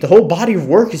great. The whole body of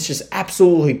work is just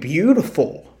absolutely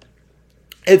beautiful.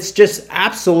 It's just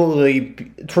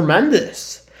absolutely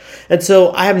tremendous. And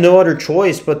so I have no other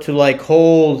choice but to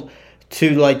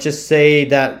just say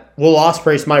that Will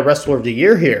Ospreay is my wrestler of the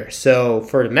year here. So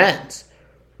for the men's,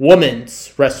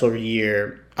 women's wrestler of the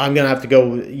year, I'm gonna have to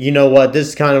go. You know what? This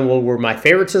is kind of where my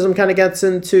favoritism kind of gets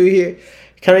into here.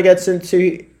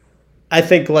 I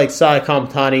think like Saya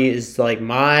Kamatani is like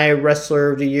my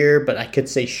wrestler of the year, but I could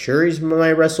say Shuri's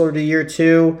my wrestler of the year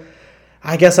too.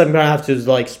 I guess I'm gonna have to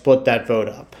like split that vote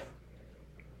up.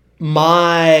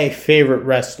 My favorite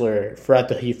wrestler throughout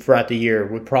the year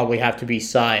would probably have to be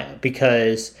Saya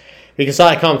because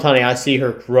Saya Kamatani, I see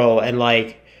her grow, and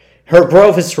like her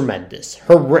growth is tremendous.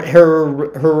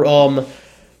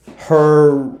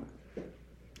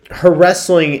 Her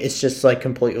wrestling is just like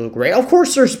completely great. Of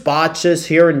course, there's botches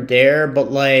here and there,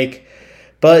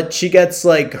 but she gets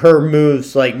like her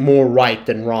moves like more right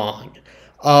than wrong.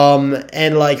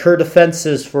 And like her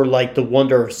defenses for like the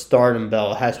Wonder of Stardom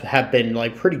belt have been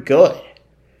like pretty good.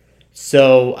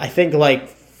 So I think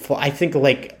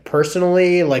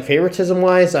personally, like favoritism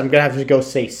wise, I'm gonna have to go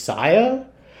say Saya.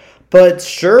 But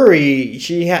Shuri,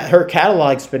 her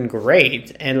catalog's been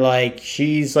great, and like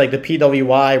she's like the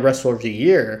PWI Wrestler of the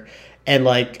Year, and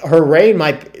like her reign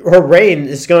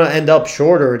is gonna end up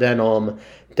shorter than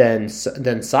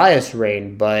Saya's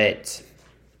reign, but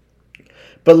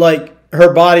like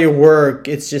her body of work,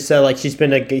 it's just that like she's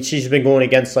been going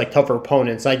against like tougher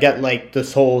opponents. I get like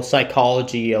this whole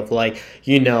psychology of like,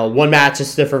 one match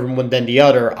is different than the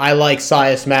other. I like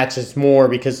Saya's matches more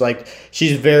because like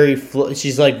she's she's very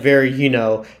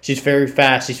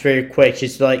fast, she's very quick.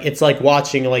 She's like, it's like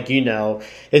watching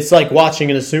it's like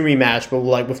watching an Azumi match, but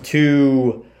like with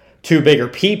two bigger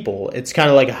people. It's kind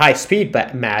of like a high speed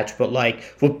match, but like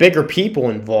with bigger people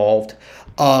involved.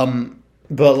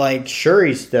 But like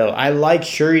Shuri's though, I like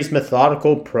Shuri's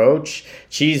methodical approach.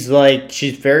 She's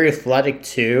very athletic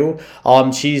too.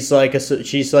 She's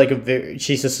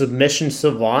a submission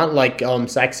savant like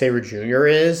Zack Sabre Jr.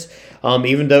 is.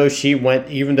 Even though she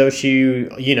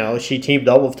teamed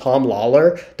up with Tom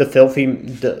Lawler, the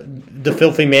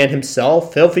filthy man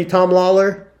himself, filthy Tom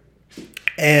Lawler,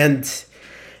 and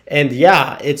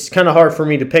yeah, it's kind of hard for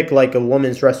me to pick like a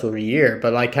women's wrestler of the year,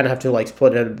 but I kind of have to like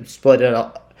split it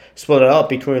up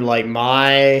between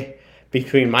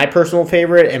my personal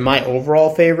favorite and my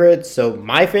overall favorite. So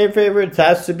my favorite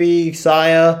has to be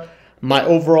Saya. My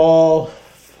overall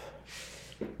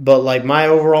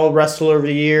wrestler of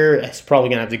the year is probably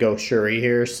gonna have to go Shuri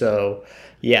here. So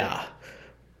yeah.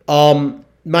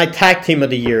 My tag team of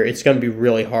the year, it's gonna be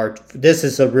really hard. This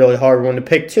is a really hard one to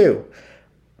pick too.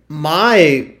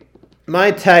 My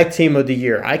tag team of the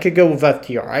year, I could go with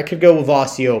FTR. I could go with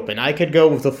Aussie Open. I could go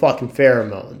with the fucking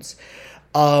Pheromones.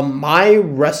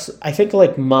 I think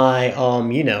like my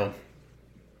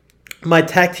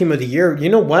tag team of the year, you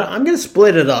know what? I'm going to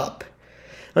split it up.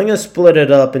 I'm going to split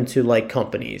it up into like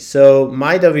companies. So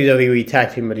my WWE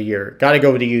tag team of the year, got to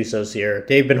go with the Usos here.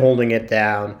 They've been holding it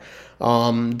down.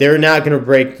 They're now going to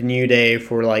break the New Day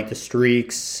for like the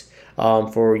streaks.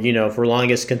 For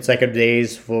longest consecutive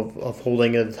days of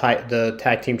holding the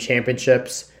tag team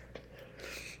championships.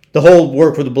 The whole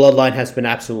work with the Bloodline has been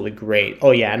absolutely great. Oh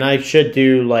yeah, and I should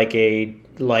do an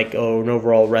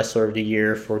overall wrestler of the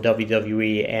year for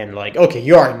WWE, and okay,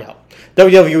 you already know.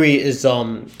 WWE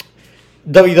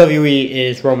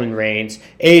is Roman Reigns.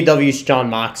 AEW is Jon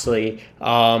Moxley.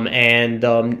 But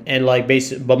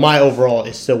my overall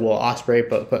is still Will Ospreay.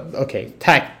 But okay,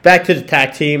 back to the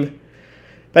tag team.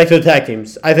 Back to the tag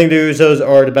teams. I think the Usos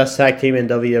are the best tag team in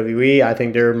WWE. I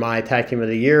think they're my tag team of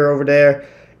the year over there.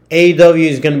 AEW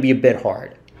is going to be a bit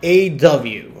hard.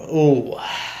 AEW. Ooh.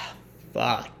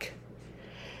 Fuck.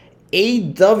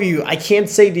 AEW, I can't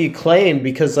say the Acclaim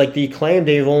because, the Acclaim,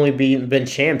 they've only been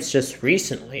champs just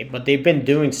recently, but they've been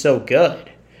doing so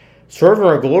good. Swerve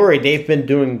and Glory, they've been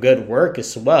doing good work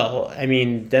as well. I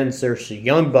mean, then there's the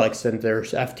Young Bucks, and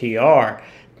there's FTR.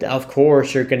 Of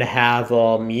course, you're going to have,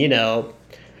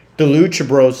 the Lucha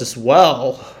Bros as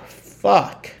well.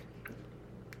 Fuck.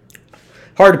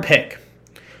 Hard to pick.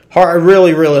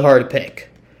 Really, really hard to pick.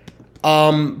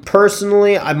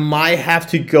 Personally, I might have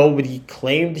to go with the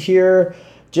Acclaimed here,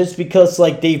 just because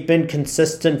they've been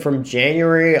consistent from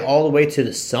January all the way to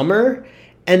the summer,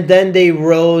 and then they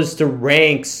rose the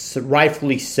ranks,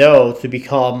 rightfully so, to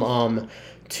become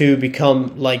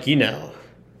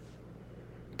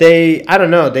they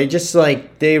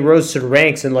rose to the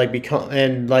ranks and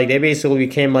they basically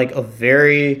became a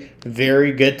very,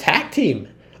 very good tag team.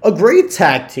 A great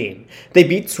tag team. They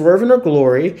beat Swerve in their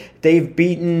glory. They've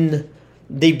beaten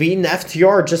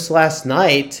FTR just last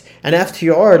night. And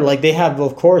FTR, they have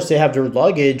their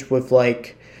luggage with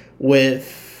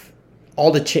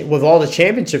all the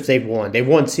championships they've won. They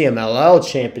won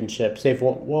CMLL championships. They've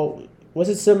won, was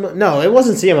it No, it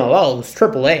wasn't CMLL. It was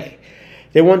AAA.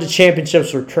 They won the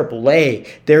championships for AAA.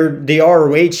 They're the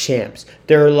ROH champs.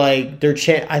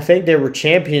 I think they were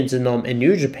champions in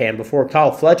New Japan before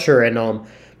Kyle Fletcher and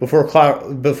before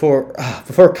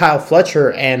Kyle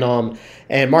Fletcher and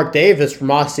Mark Davis from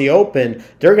Aussie Open.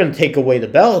 They're going to take away the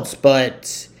belts,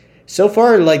 but so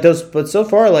far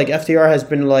FTR has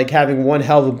been having one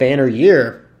hell of a banner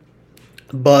year.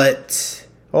 But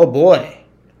oh boy,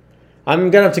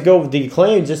 I'm gonna have to go with the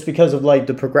Acclaim just because of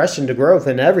the progression, the growth,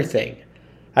 and everything.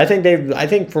 I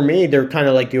think for me, they're kind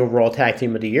of the overall tag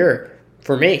team of the year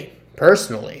for me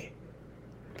personally.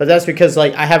 But that's because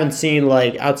I haven't seen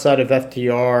outside of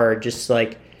FTR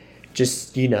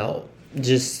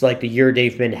the year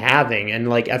they've been having, and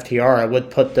FTR, I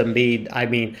would put them I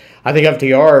think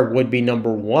FTR would be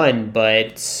number one,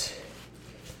 but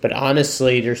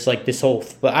honestly, there's this whole.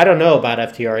 But I don't know about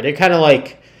FTR.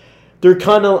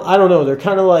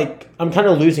 I'm kind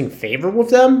of losing favor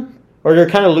with them. Or they're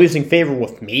kind of losing favor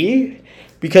with me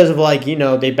because of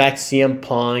they back CM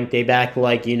Punk, they back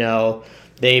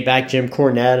They back Jim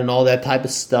Cornette and all that type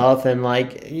of stuff, and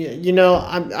like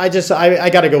I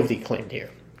gotta go with the Acclaimed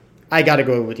here. I gotta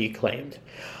go with the Acclaimed.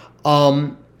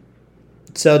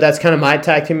 So that's kind of my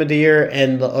tag team of the year,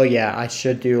 and I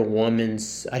should do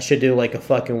like a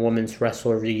fucking women's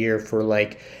wrestler of the year for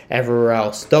like everywhere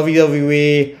else.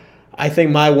 WWE, I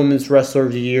think my women's wrestler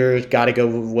of the year has got to go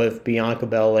with Bianca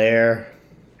Belair.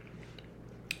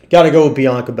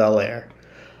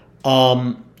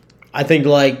 I think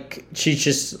like she's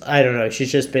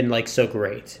just been like so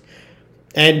great.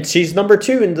 And she's number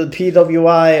 2 in the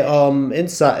PWI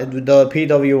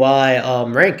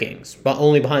rankings, but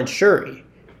only behind Shuri.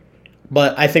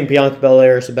 But I think Bianca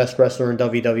Belair is the best wrestler in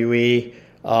WWE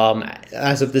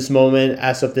as of this moment,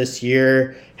 as of this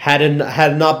year. Had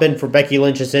it not been for Becky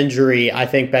Lynch's injury, I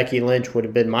think Becky Lynch would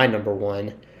have been my number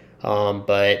 1.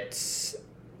 But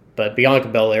Bianca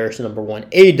Belair is number 1.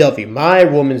 AEW, my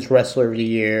women's wrestler of the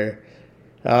year.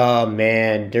 Oh,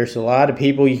 man, there's a lot of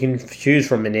people you can choose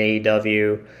from in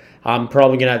AEW. I'm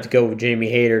probably going to have to go with Jamie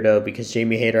Hayter, though, because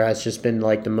Jamie Hayter has just been,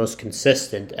 like, the most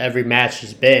consistent. Every match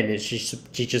she's been, she's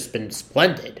just been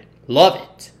splendid. Love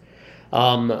it.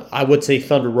 I would say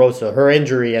Thunder Rosa. Her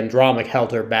injury and drama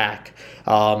held her back.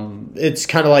 It's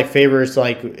kind of like favors,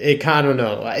 like, I don't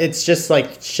know. It's just,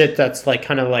 like, shit that's, like,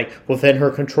 kind of, like, within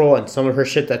her control, and some of her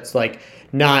shit that's, like,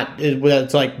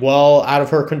 that's, like, well out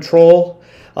of her control.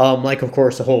 Like, of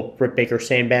course, the whole Britt Baker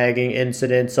sandbagging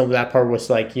incident, some of that part was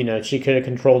like, she could have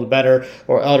controlled it better,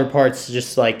 or other parts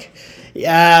just like,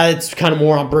 yeah, it's kind of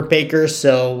more on Britt Baker,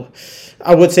 so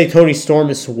I would say Toni Storm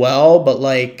as well, but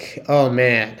like, oh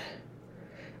man.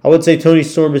 I would say Toni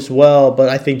Storm as well, but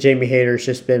I think Jamie Hayter has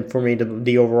just been, for me,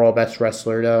 the overall best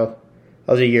wrestler, though,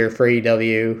 of the year for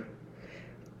AEW.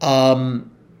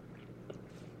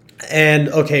 And,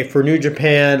 okay, for New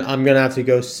Japan, I'm going to have to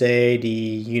go say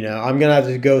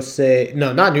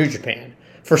no, not New Japan.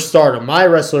 For Stardom, my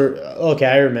wrestler, okay,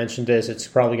 I already mentioned this. It's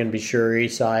probably going to be Shuri,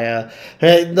 Saya.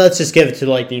 Let's just give it to,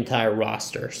 like, the entire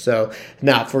roster. So,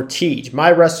 now, for Tej,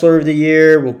 my wrestler of the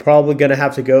year, I'm going to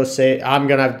have to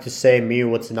say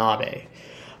Miyu Watanabe.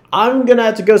 I'm going to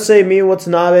have to go say Miyu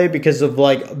Watanabe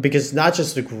because not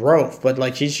just the growth, but,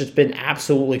 like, she's just been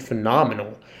absolutely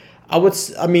phenomenal. I would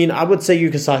say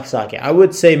Yuka Sakazaki. I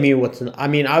would say Miyu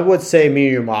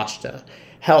Yamashita.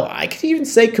 Hell, I could even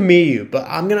say Kamiyu, but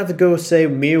I'm gonna have to go say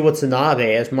Miyu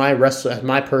Watanabe as my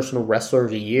personal wrestler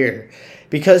of the year,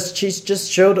 because she's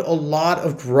just showed a lot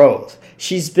of growth.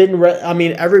 She's been,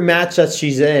 every match that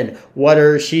she's in,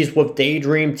 whether she's with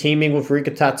Daydream teaming with Rika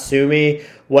Tatsumi,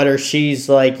 whether she's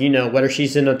whether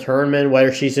she's in a tournament,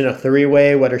 whether she's in a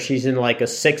 3-way, whether she's in like a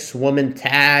 6-woman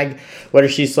tag, whether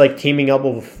she's like teaming up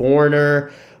with a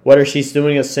foreigner, whether she's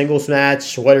doing a singles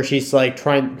match, whether she's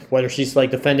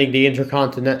defending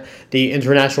the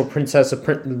international princess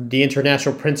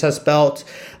belt,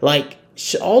 like.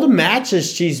 All the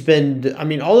matches she's been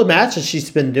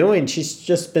doing, she's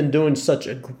just been doing such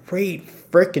a great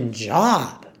freaking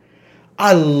job.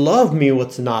 I love Miyu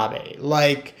Watanabe.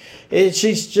 Like,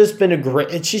 she's just been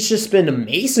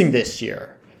amazing this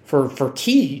year for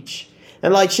Tej.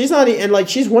 And like, she's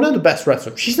one of the best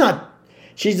wrestlers. She's not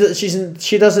like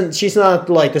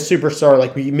the superstar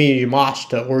like Miyu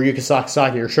Yamashita or Yuka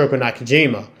Sakazaki or Shoko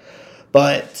Nakajima.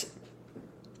 But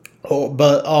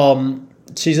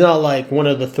she's not like one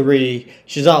of the 3.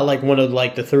 She's not like one of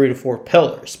like the 3 to 4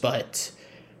 pillars, but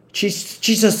she's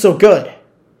just so good.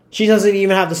 She doesn't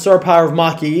even have the star power of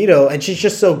Maki Ito, and she's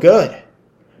just so good.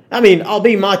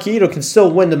 Albeit Maki Ito can still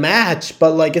win the match,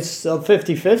 but like it's a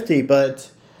 50-50.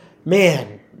 But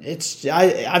man,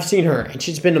 I've seen her, and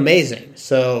she's been amazing.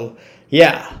 So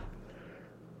yeah,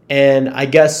 and I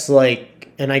guess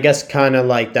kind of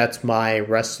like that's my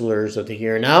wrestlers of the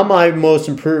year. Now my most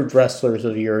improved wrestlers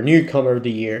of the year, newcomer of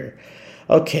the year.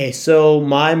 Okay, so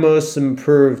my most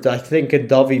improved, I think in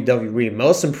WWE,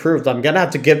 most improved. I'm gonna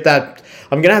have to give that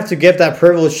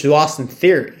privilege to Austin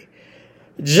Theory,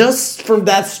 just from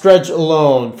that stretch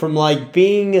alone, from like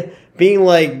being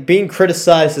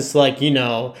criticized as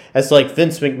as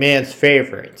Vince McMahon's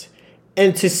favorite.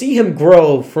 And to see him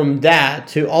grow from that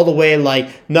to all the way like,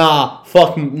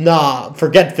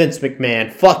 forget Vince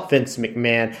McMahon. Fuck Vince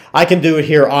McMahon. I can do it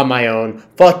here on my own.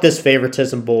 Fuck this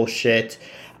favoritism bullshit.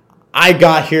 I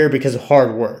got here because of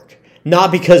hard work.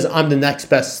 Not because I'm the next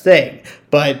best thing,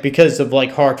 but because of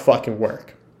like hard fucking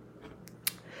work.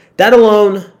 That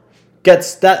alone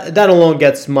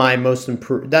gets my most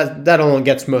improved. That alone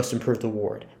gets most improved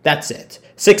award. That's it.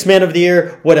 6th man of the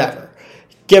year, whatever.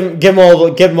 Give him all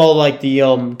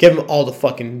the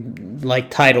fucking like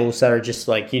titles that are just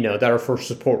like that are for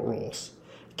support roles.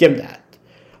 Give him that.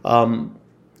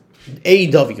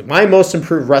 AEW, my most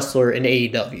improved wrestler in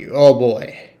AEW. Oh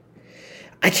boy.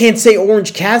 I can't say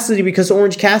Orange Cassidy because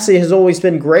Orange Cassidy has always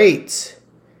been great.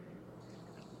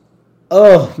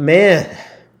 Oh man.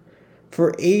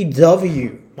 For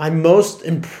AEW, my most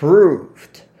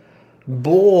improved.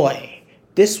 Boy,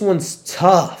 this one's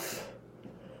tough.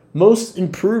 Most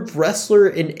improved wrestler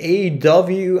in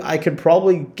AEW, I could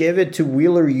probably give it to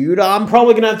Wheeler Yuta. I'm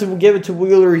probably going to have to give it to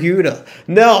Wheeler Yuta.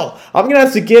 No, I'm going to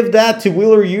have to give that to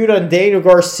Wheeler Yuta and Daniel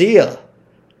Garcia.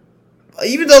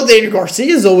 Even though Daniel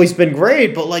Garcia's always been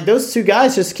great, but like those two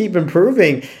guys just keep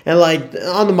improving. And like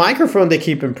on the microphone, they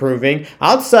keep improving.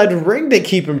 Outside the ring, they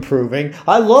keep improving.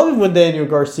 I love it when Daniel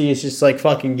Garcia is just like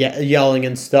fucking yelling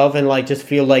and stuff and like just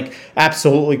feel like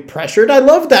absolutely pressured. I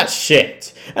love that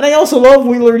shit. And I also love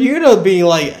Wheeler Yuta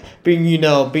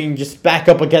being just back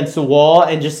up against the wall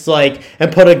and just like,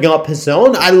 and putting up his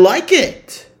own. I like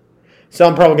it. So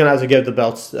I'm probably going to have to give the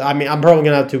belts. I mean, I'm probably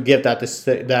going to have to give that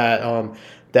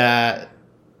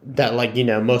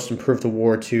most improved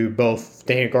award to both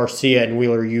Daniel Garcia and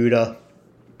Wheeler Yuta.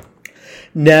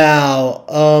 Now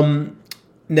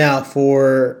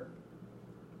for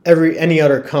any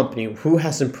other company, who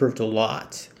has improved a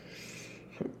lot?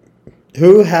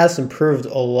 Who has improved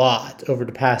a lot over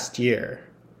the past year?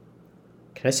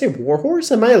 Can I say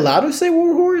Warhorse? Am I allowed to say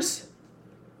Warhorse?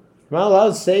 Am I allowed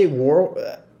to say I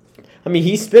mean,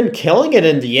 he's been killing it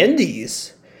in the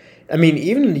Indies. I mean,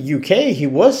 even in the UK, he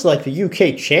was like the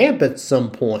UK champ at some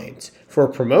point for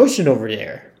a promotion over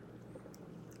there.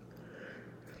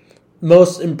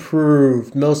 Most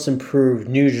improved,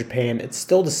 New Japan. It's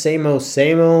still the same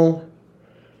old.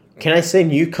 Can I say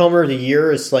newcomer of the year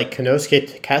is like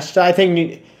Konosuke Takeshita? I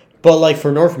think, but like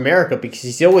for North America, because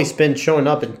he's always been showing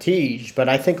up in Tej. But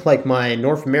I think like my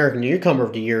North American newcomer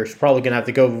of the year is probably going to have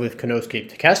to go with Konosuke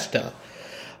Takeshita.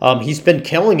 He's been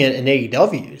killing it in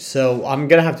AEW, so I'm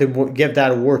going to have to give that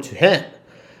award to him.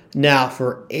 Now,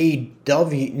 for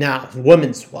AEW,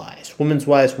 women's wise.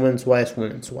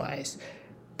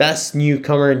 Best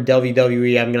newcomer in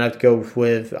WWE, I'm going to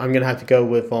have to go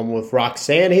with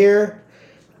Roxanne here,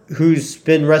 who's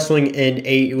been wrestling in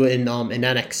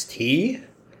NXT.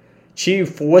 She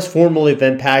was formerly of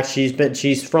Impact.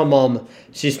 She's from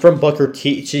Booker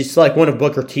T. She's like one of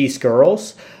Booker T's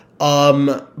girls.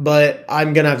 But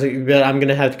I'm gonna have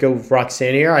to go with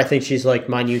Roxanne here. I think she's like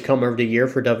my newcomer of the year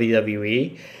for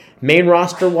WWE. Main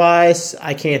roster wise,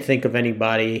 I can't think of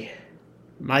anybody.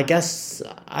 I guess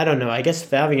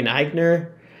Fabian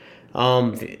Aichner.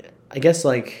 I guess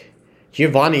like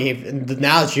Giovanni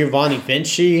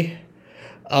Vinci.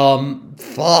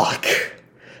 Fuck,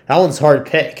 that one's hard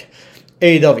to pick.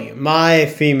 AEW, my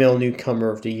female newcomer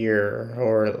of the year,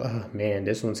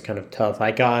 this one's kind of tough.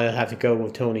 I gotta have to go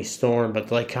with Toni Storm,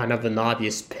 but like kind of an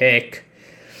obvious pick.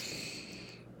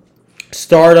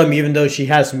 Stardom, even though she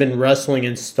hasn't been wrestling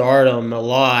in Stardom a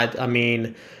lot, I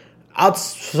mean,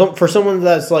 for someone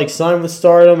that's like signed with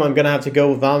Stardom, I'm gonna have to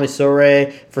go with Valmy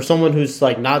Soray. For someone who's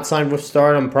like not signed with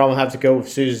Stardom, I'm probably have to go with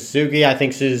Suzu Suzuki. I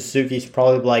think Suzu Suzuki's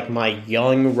probably like my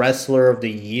young wrestler of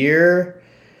the year.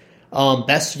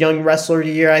 Best young wrestler of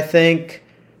the year, I think.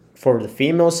 For the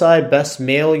female side, best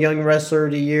male young wrestler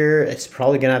of the year, it's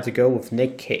probably gonna have to go with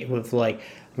Nick Cage. I'm gonna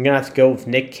have to go with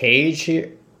Nick Cage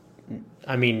here.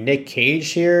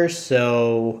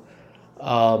 So,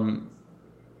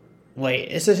 wait,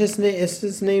 is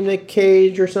his name Nick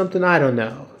Cage or something? I don't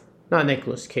know. Not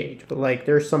Nicolas Cage, but like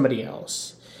there's somebody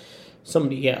else.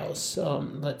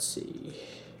 Let's see.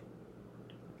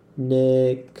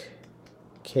 Nick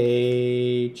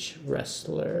Cage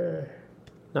wrestler,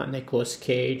 not Nicolas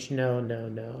Cage.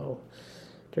 No.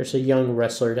 There's a young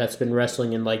wrestler that's been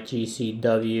wrestling in like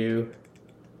GCW.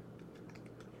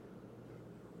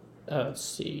 Let's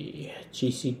see,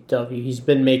 GCW. He's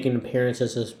been making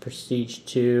appearances as Prestige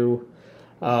 2.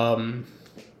 I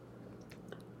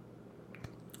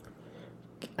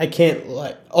can't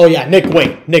like. Oh yeah, Nick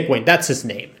Wayne. That's his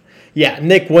name. Yeah,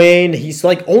 Nick Wayne. He's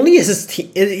like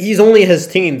he's only his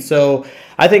teen, so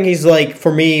I think he's like,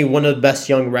 for me, one of the best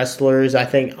young wrestlers. I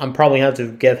think I'm probably have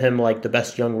to give him like the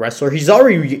best young wrestler. He's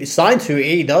already signed to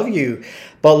AEW,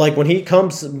 but like when he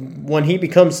becomes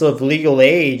of legal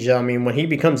age, I mean when he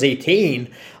becomes 18,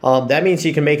 that means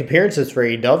he can make appearances for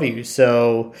AEW.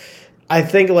 So I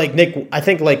think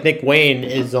Nick Wayne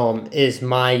is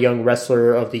my young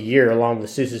wrestler of the year along with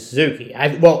Suzu Suzuki.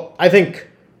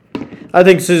 I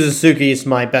think Suzuki is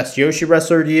my best Yoshi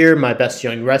wrestler of the year. My best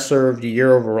young wrestler of the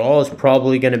year overall is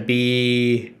probably going to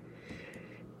be...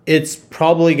 It's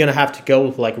probably going to have to go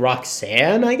with, like,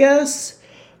 Roxanne, I guess.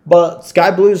 But Sky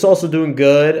Blue is also doing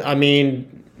good. I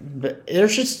mean,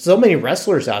 there's just so many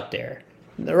wrestlers out there.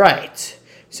 Right.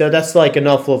 So that's like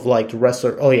enough of like the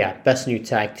wrestler. Oh yeah, best new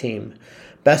tag team.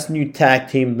 Best new tag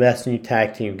team, best new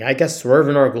tag team. I guess Swerve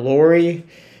in Our Glory.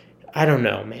 I don't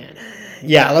know, man.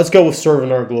 Yeah, let's go with Swerve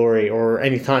in Our Glory, or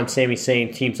anytime Sami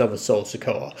Zayn teams up with Solo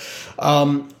Sikoa.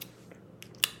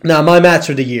 Now, my match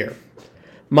of the year.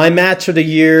 My match of the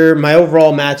year, my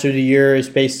overall match of the year is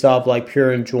based off like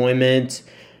pure enjoyment.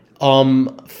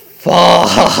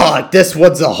 Fuck, this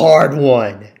one's a hard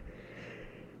one.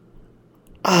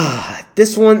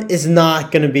 This one is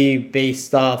not going to be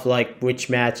based off, like, which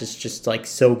match is just, like,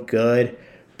 so good.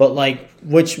 But, like,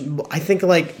 I think,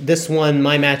 like, this one,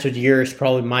 my match of the year is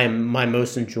probably my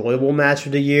most enjoyable match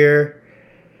of the year.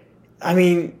 I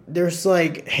mean, there's,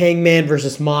 like, Hangman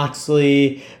versus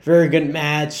Moxley, very good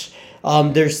match.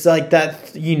 There's, like,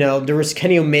 that, there was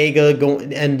Kenny Omega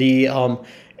going, and the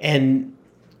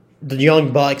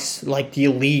Young Bucks, like, the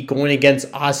Elite going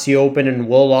against Aussie Open and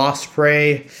Will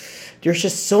Ospreay. There's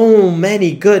just so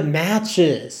many good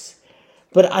matches.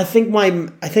 But I think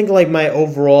my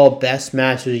overall best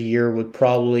match of the year would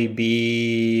probably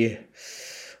be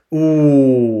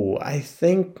I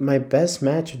think my best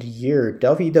match of the year,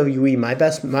 WWE, my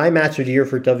match of the year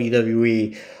for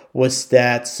WWE was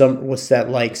that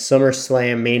like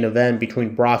SummerSlam main event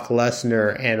between Brock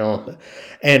Lesnar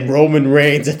and Roman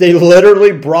Reigns, that they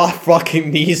literally brought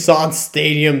fucking Nissan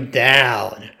Stadium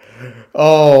down.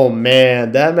 Oh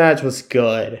man, that match was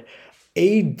good.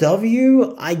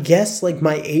 AEW, I guess like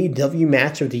my AEW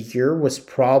match of the year was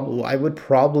I would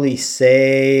probably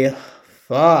say,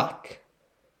 fuck.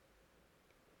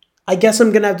 I guess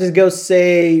I'm gonna have to go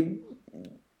say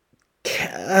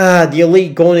the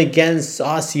Elite going against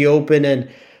Aussie Open and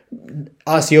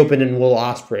Will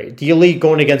Ospreay. The Elite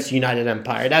going against the United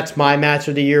Empire. That's my match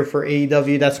of the year for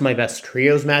AEW. That's my best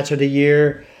trios match of the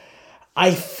year.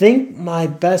 I think my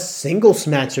best singles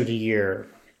match of the year.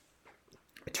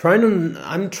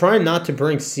 I'm trying not to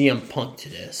bring CM Punk to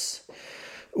this.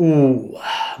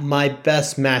 My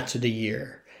best match of the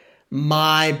year.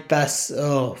 My best.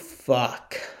 Oh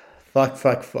fuck.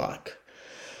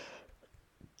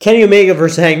 Kenny Omega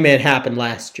versus Hangman happened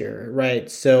last year, right?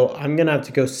 So I'm gonna have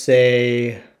to go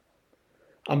say.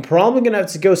 I'm probably gonna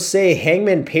have to go say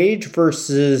Hangman Page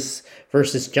versus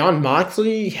Jon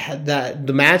Moxley.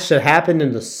 The match that happened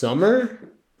in the summer.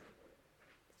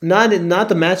 Not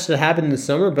the match that happened in the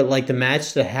summer, but like the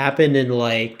match that happened in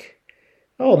like,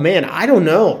 oh man, I don't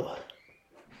know.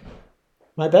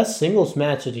 My best singles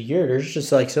match of the year. There's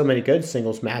just like so many good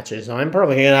singles matches. I'm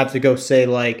probably gonna have to go say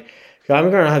like. I'm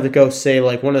going to have to go say,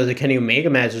 like, one of the Kenny Omega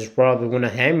matches, probably one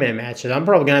of the Hangman matches. I'm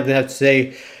probably going to have to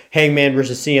say Hangman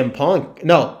versus CM Punk.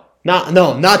 No. I'm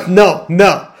probably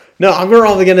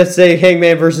going to say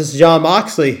Hangman versus Jon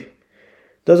Moxley.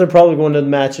 Those are probably one of the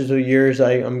matches of years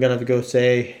I'm going to have to go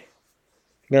say. I'm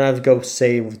going to have to go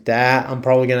say with that. I'm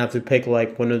probably going to have to pick,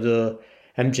 like, one of the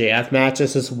MJF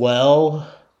matches as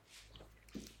well.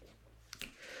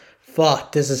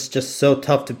 Fuck, this is just so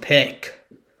tough to pick.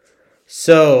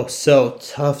 So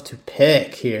tough to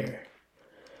pick here.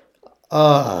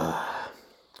 I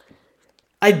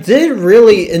did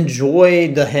really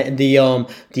enjoy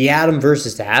the Adam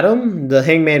versus Adam, the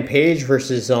Hangman Page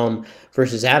versus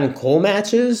Adam Cole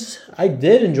matches. I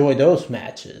did enjoy those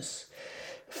matches.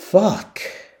 Fuck.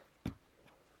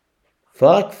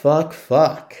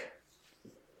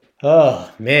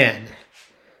 Oh man.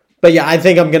 But yeah, I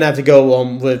think I'm gonna have to go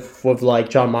with like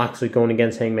Jon Moxley going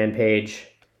against Hangman Page.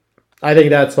 I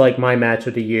think that's like my match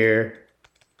of the year.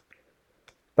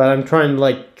 But I'm trying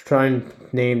to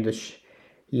name the.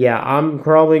 Yeah, I'm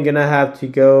probably gonna have to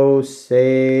go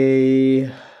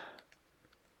say.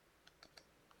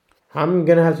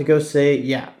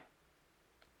 Yeah.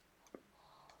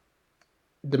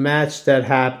 The match that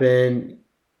happened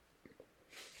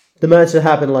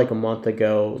like a month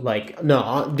ago,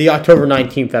 the October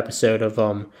 19th episode of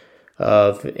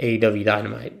AEW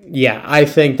Dynamite. Yeah, I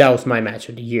think that was my match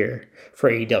of the year for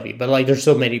AEW. But like, there's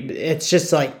so many. It's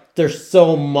just like there's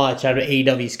so much out of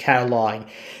AEW's catalog.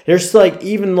 There's like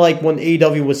even like when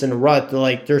AEW was in a rut,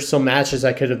 like there's some matches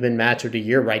that could have been match of the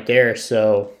year right there.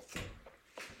 So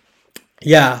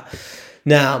yeah.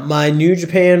 Now my New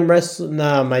Japan match of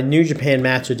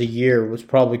the year was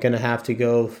probably gonna have to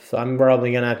go. I'm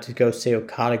probably gonna have to go say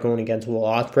Okada going against Will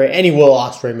Ospreay. Any Will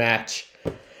Ospreay match.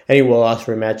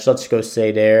 Let's go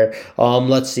say there.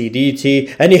 Let's see,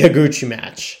 DDT. Any Higuchi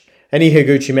match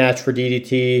for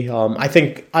DDT. I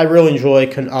think I really enjoy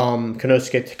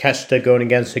Konosuke Takeshita going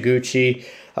against Higuchi.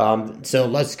 So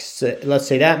let's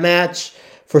say that match.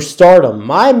 For Stardom,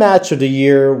 my match of the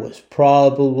year was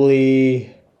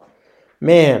probably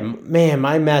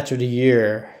my match of the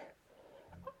year.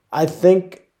 I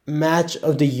think match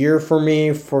of the year for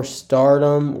me for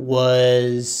Stardom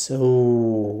was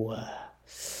oh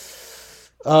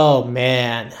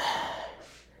man.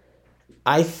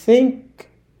 I think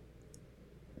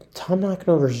Tom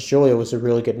Nakano versus Julia was a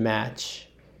really good match.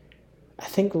 I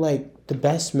think like the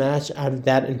best match out of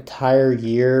that entire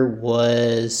year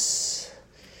was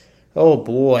oh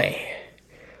boy.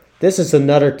 This is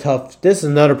another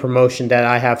promotion that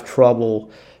I have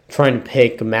trouble trying to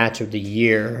pick a match of the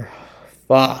year.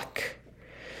 Fuck.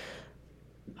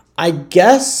 I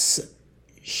guess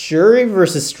Shuri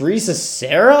versus Teresa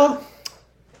Sarah?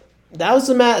 That was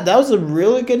a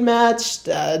really good match.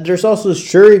 There's also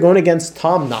Shuri going against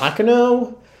Tom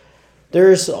Nakano.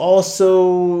 There's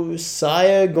also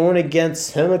Saya going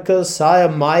against Himika, Saya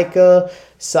Maika,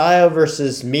 Saya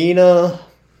versus Mina.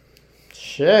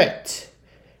 Shit.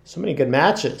 So many good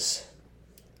matches.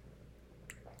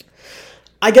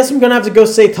 I guess I'm going to have to go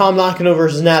say Tom Nakano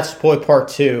versus Natsupoi Part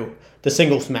 2. The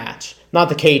singles match. Not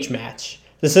the cage match.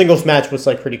 The singles match was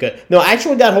like pretty good. No,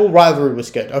 actually that whole rivalry was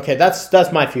good. Okay,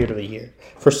 that's my feud of the year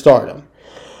for Stardom.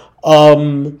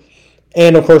 And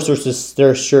of course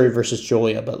there's Shuri versus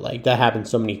Julia, but like that happened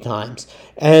so many times.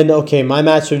 And okay, my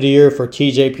match of the year for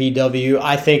TJPW,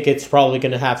 I think it's probably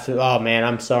gonna have to. Oh man,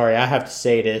 I'm sorry, I have to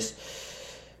say this.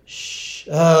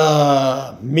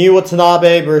 Miyu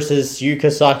Watanabe versus Yuka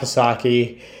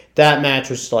Sakazaki. That match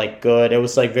was like good. It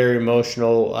was like very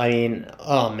emotional. I mean,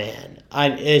 oh man,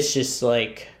 it's just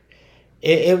like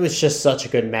it was just such a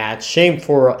good match.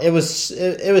 It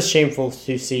was shameful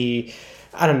to see.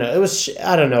 I don't know. It was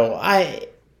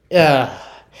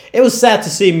sad to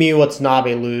see Miyu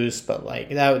Watanabe lose, but like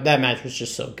that match was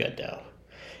just so good though.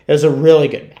 It was a really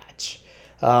good match.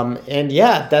 And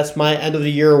yeah, that's my end of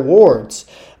the year awards.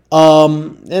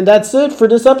 And that's it for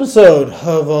this episode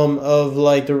of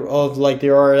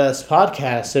the RS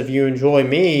podcast. If you enjoy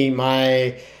me,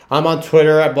 I'm on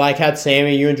Twitter at Black Hat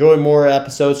Sammy. You enjoy more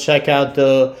episodes, check out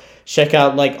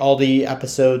like all the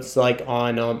episodes like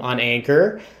on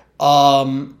Anchor.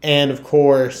 And of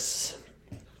course,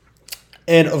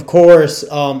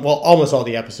 almost all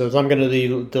the episodes. I'm gonna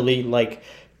delete like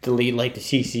the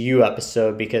TCU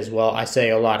episode because I say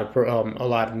a lot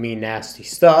of mean nasty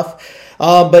stuff.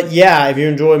 But yeah, if you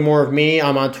enjoy more of me,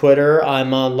 I'm on Twitter.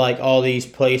 I'm on like all these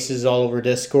places all over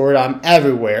Discord. I'm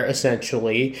everywhere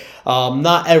essentially.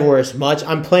 Not everywhere as much.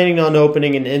 I'm planning on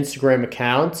opening an Instagram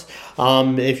account.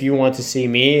 If you want to see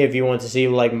me, if you want to see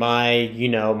like my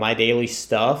daily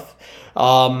stuff,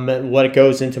 what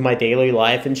goes into my daily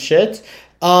life and shit.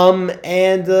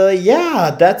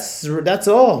 Yeah, that's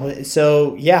all.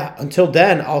 So yeah, until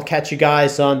then, I'll catch you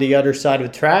guys on the other side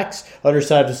of the tracks, other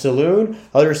side of the saloon,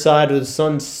 other side of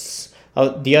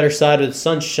the other side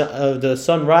of the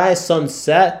sunrise,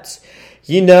 sunset.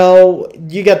 You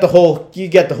get the whole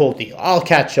deal. I'll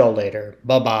catch y'all later.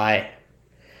 Bye.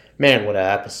 Man, what an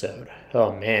episode.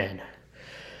 Oh man.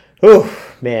 Whew,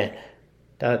 man.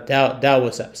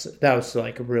 That was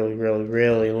like a really, really,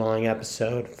 really long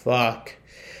episode. Fuck.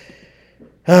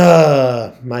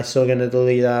 Am I still gonna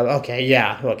delete that? Okay,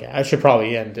 yeah, okay. I should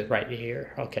probably end it right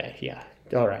here. Okay, yeah.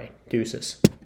 Alright, deuces.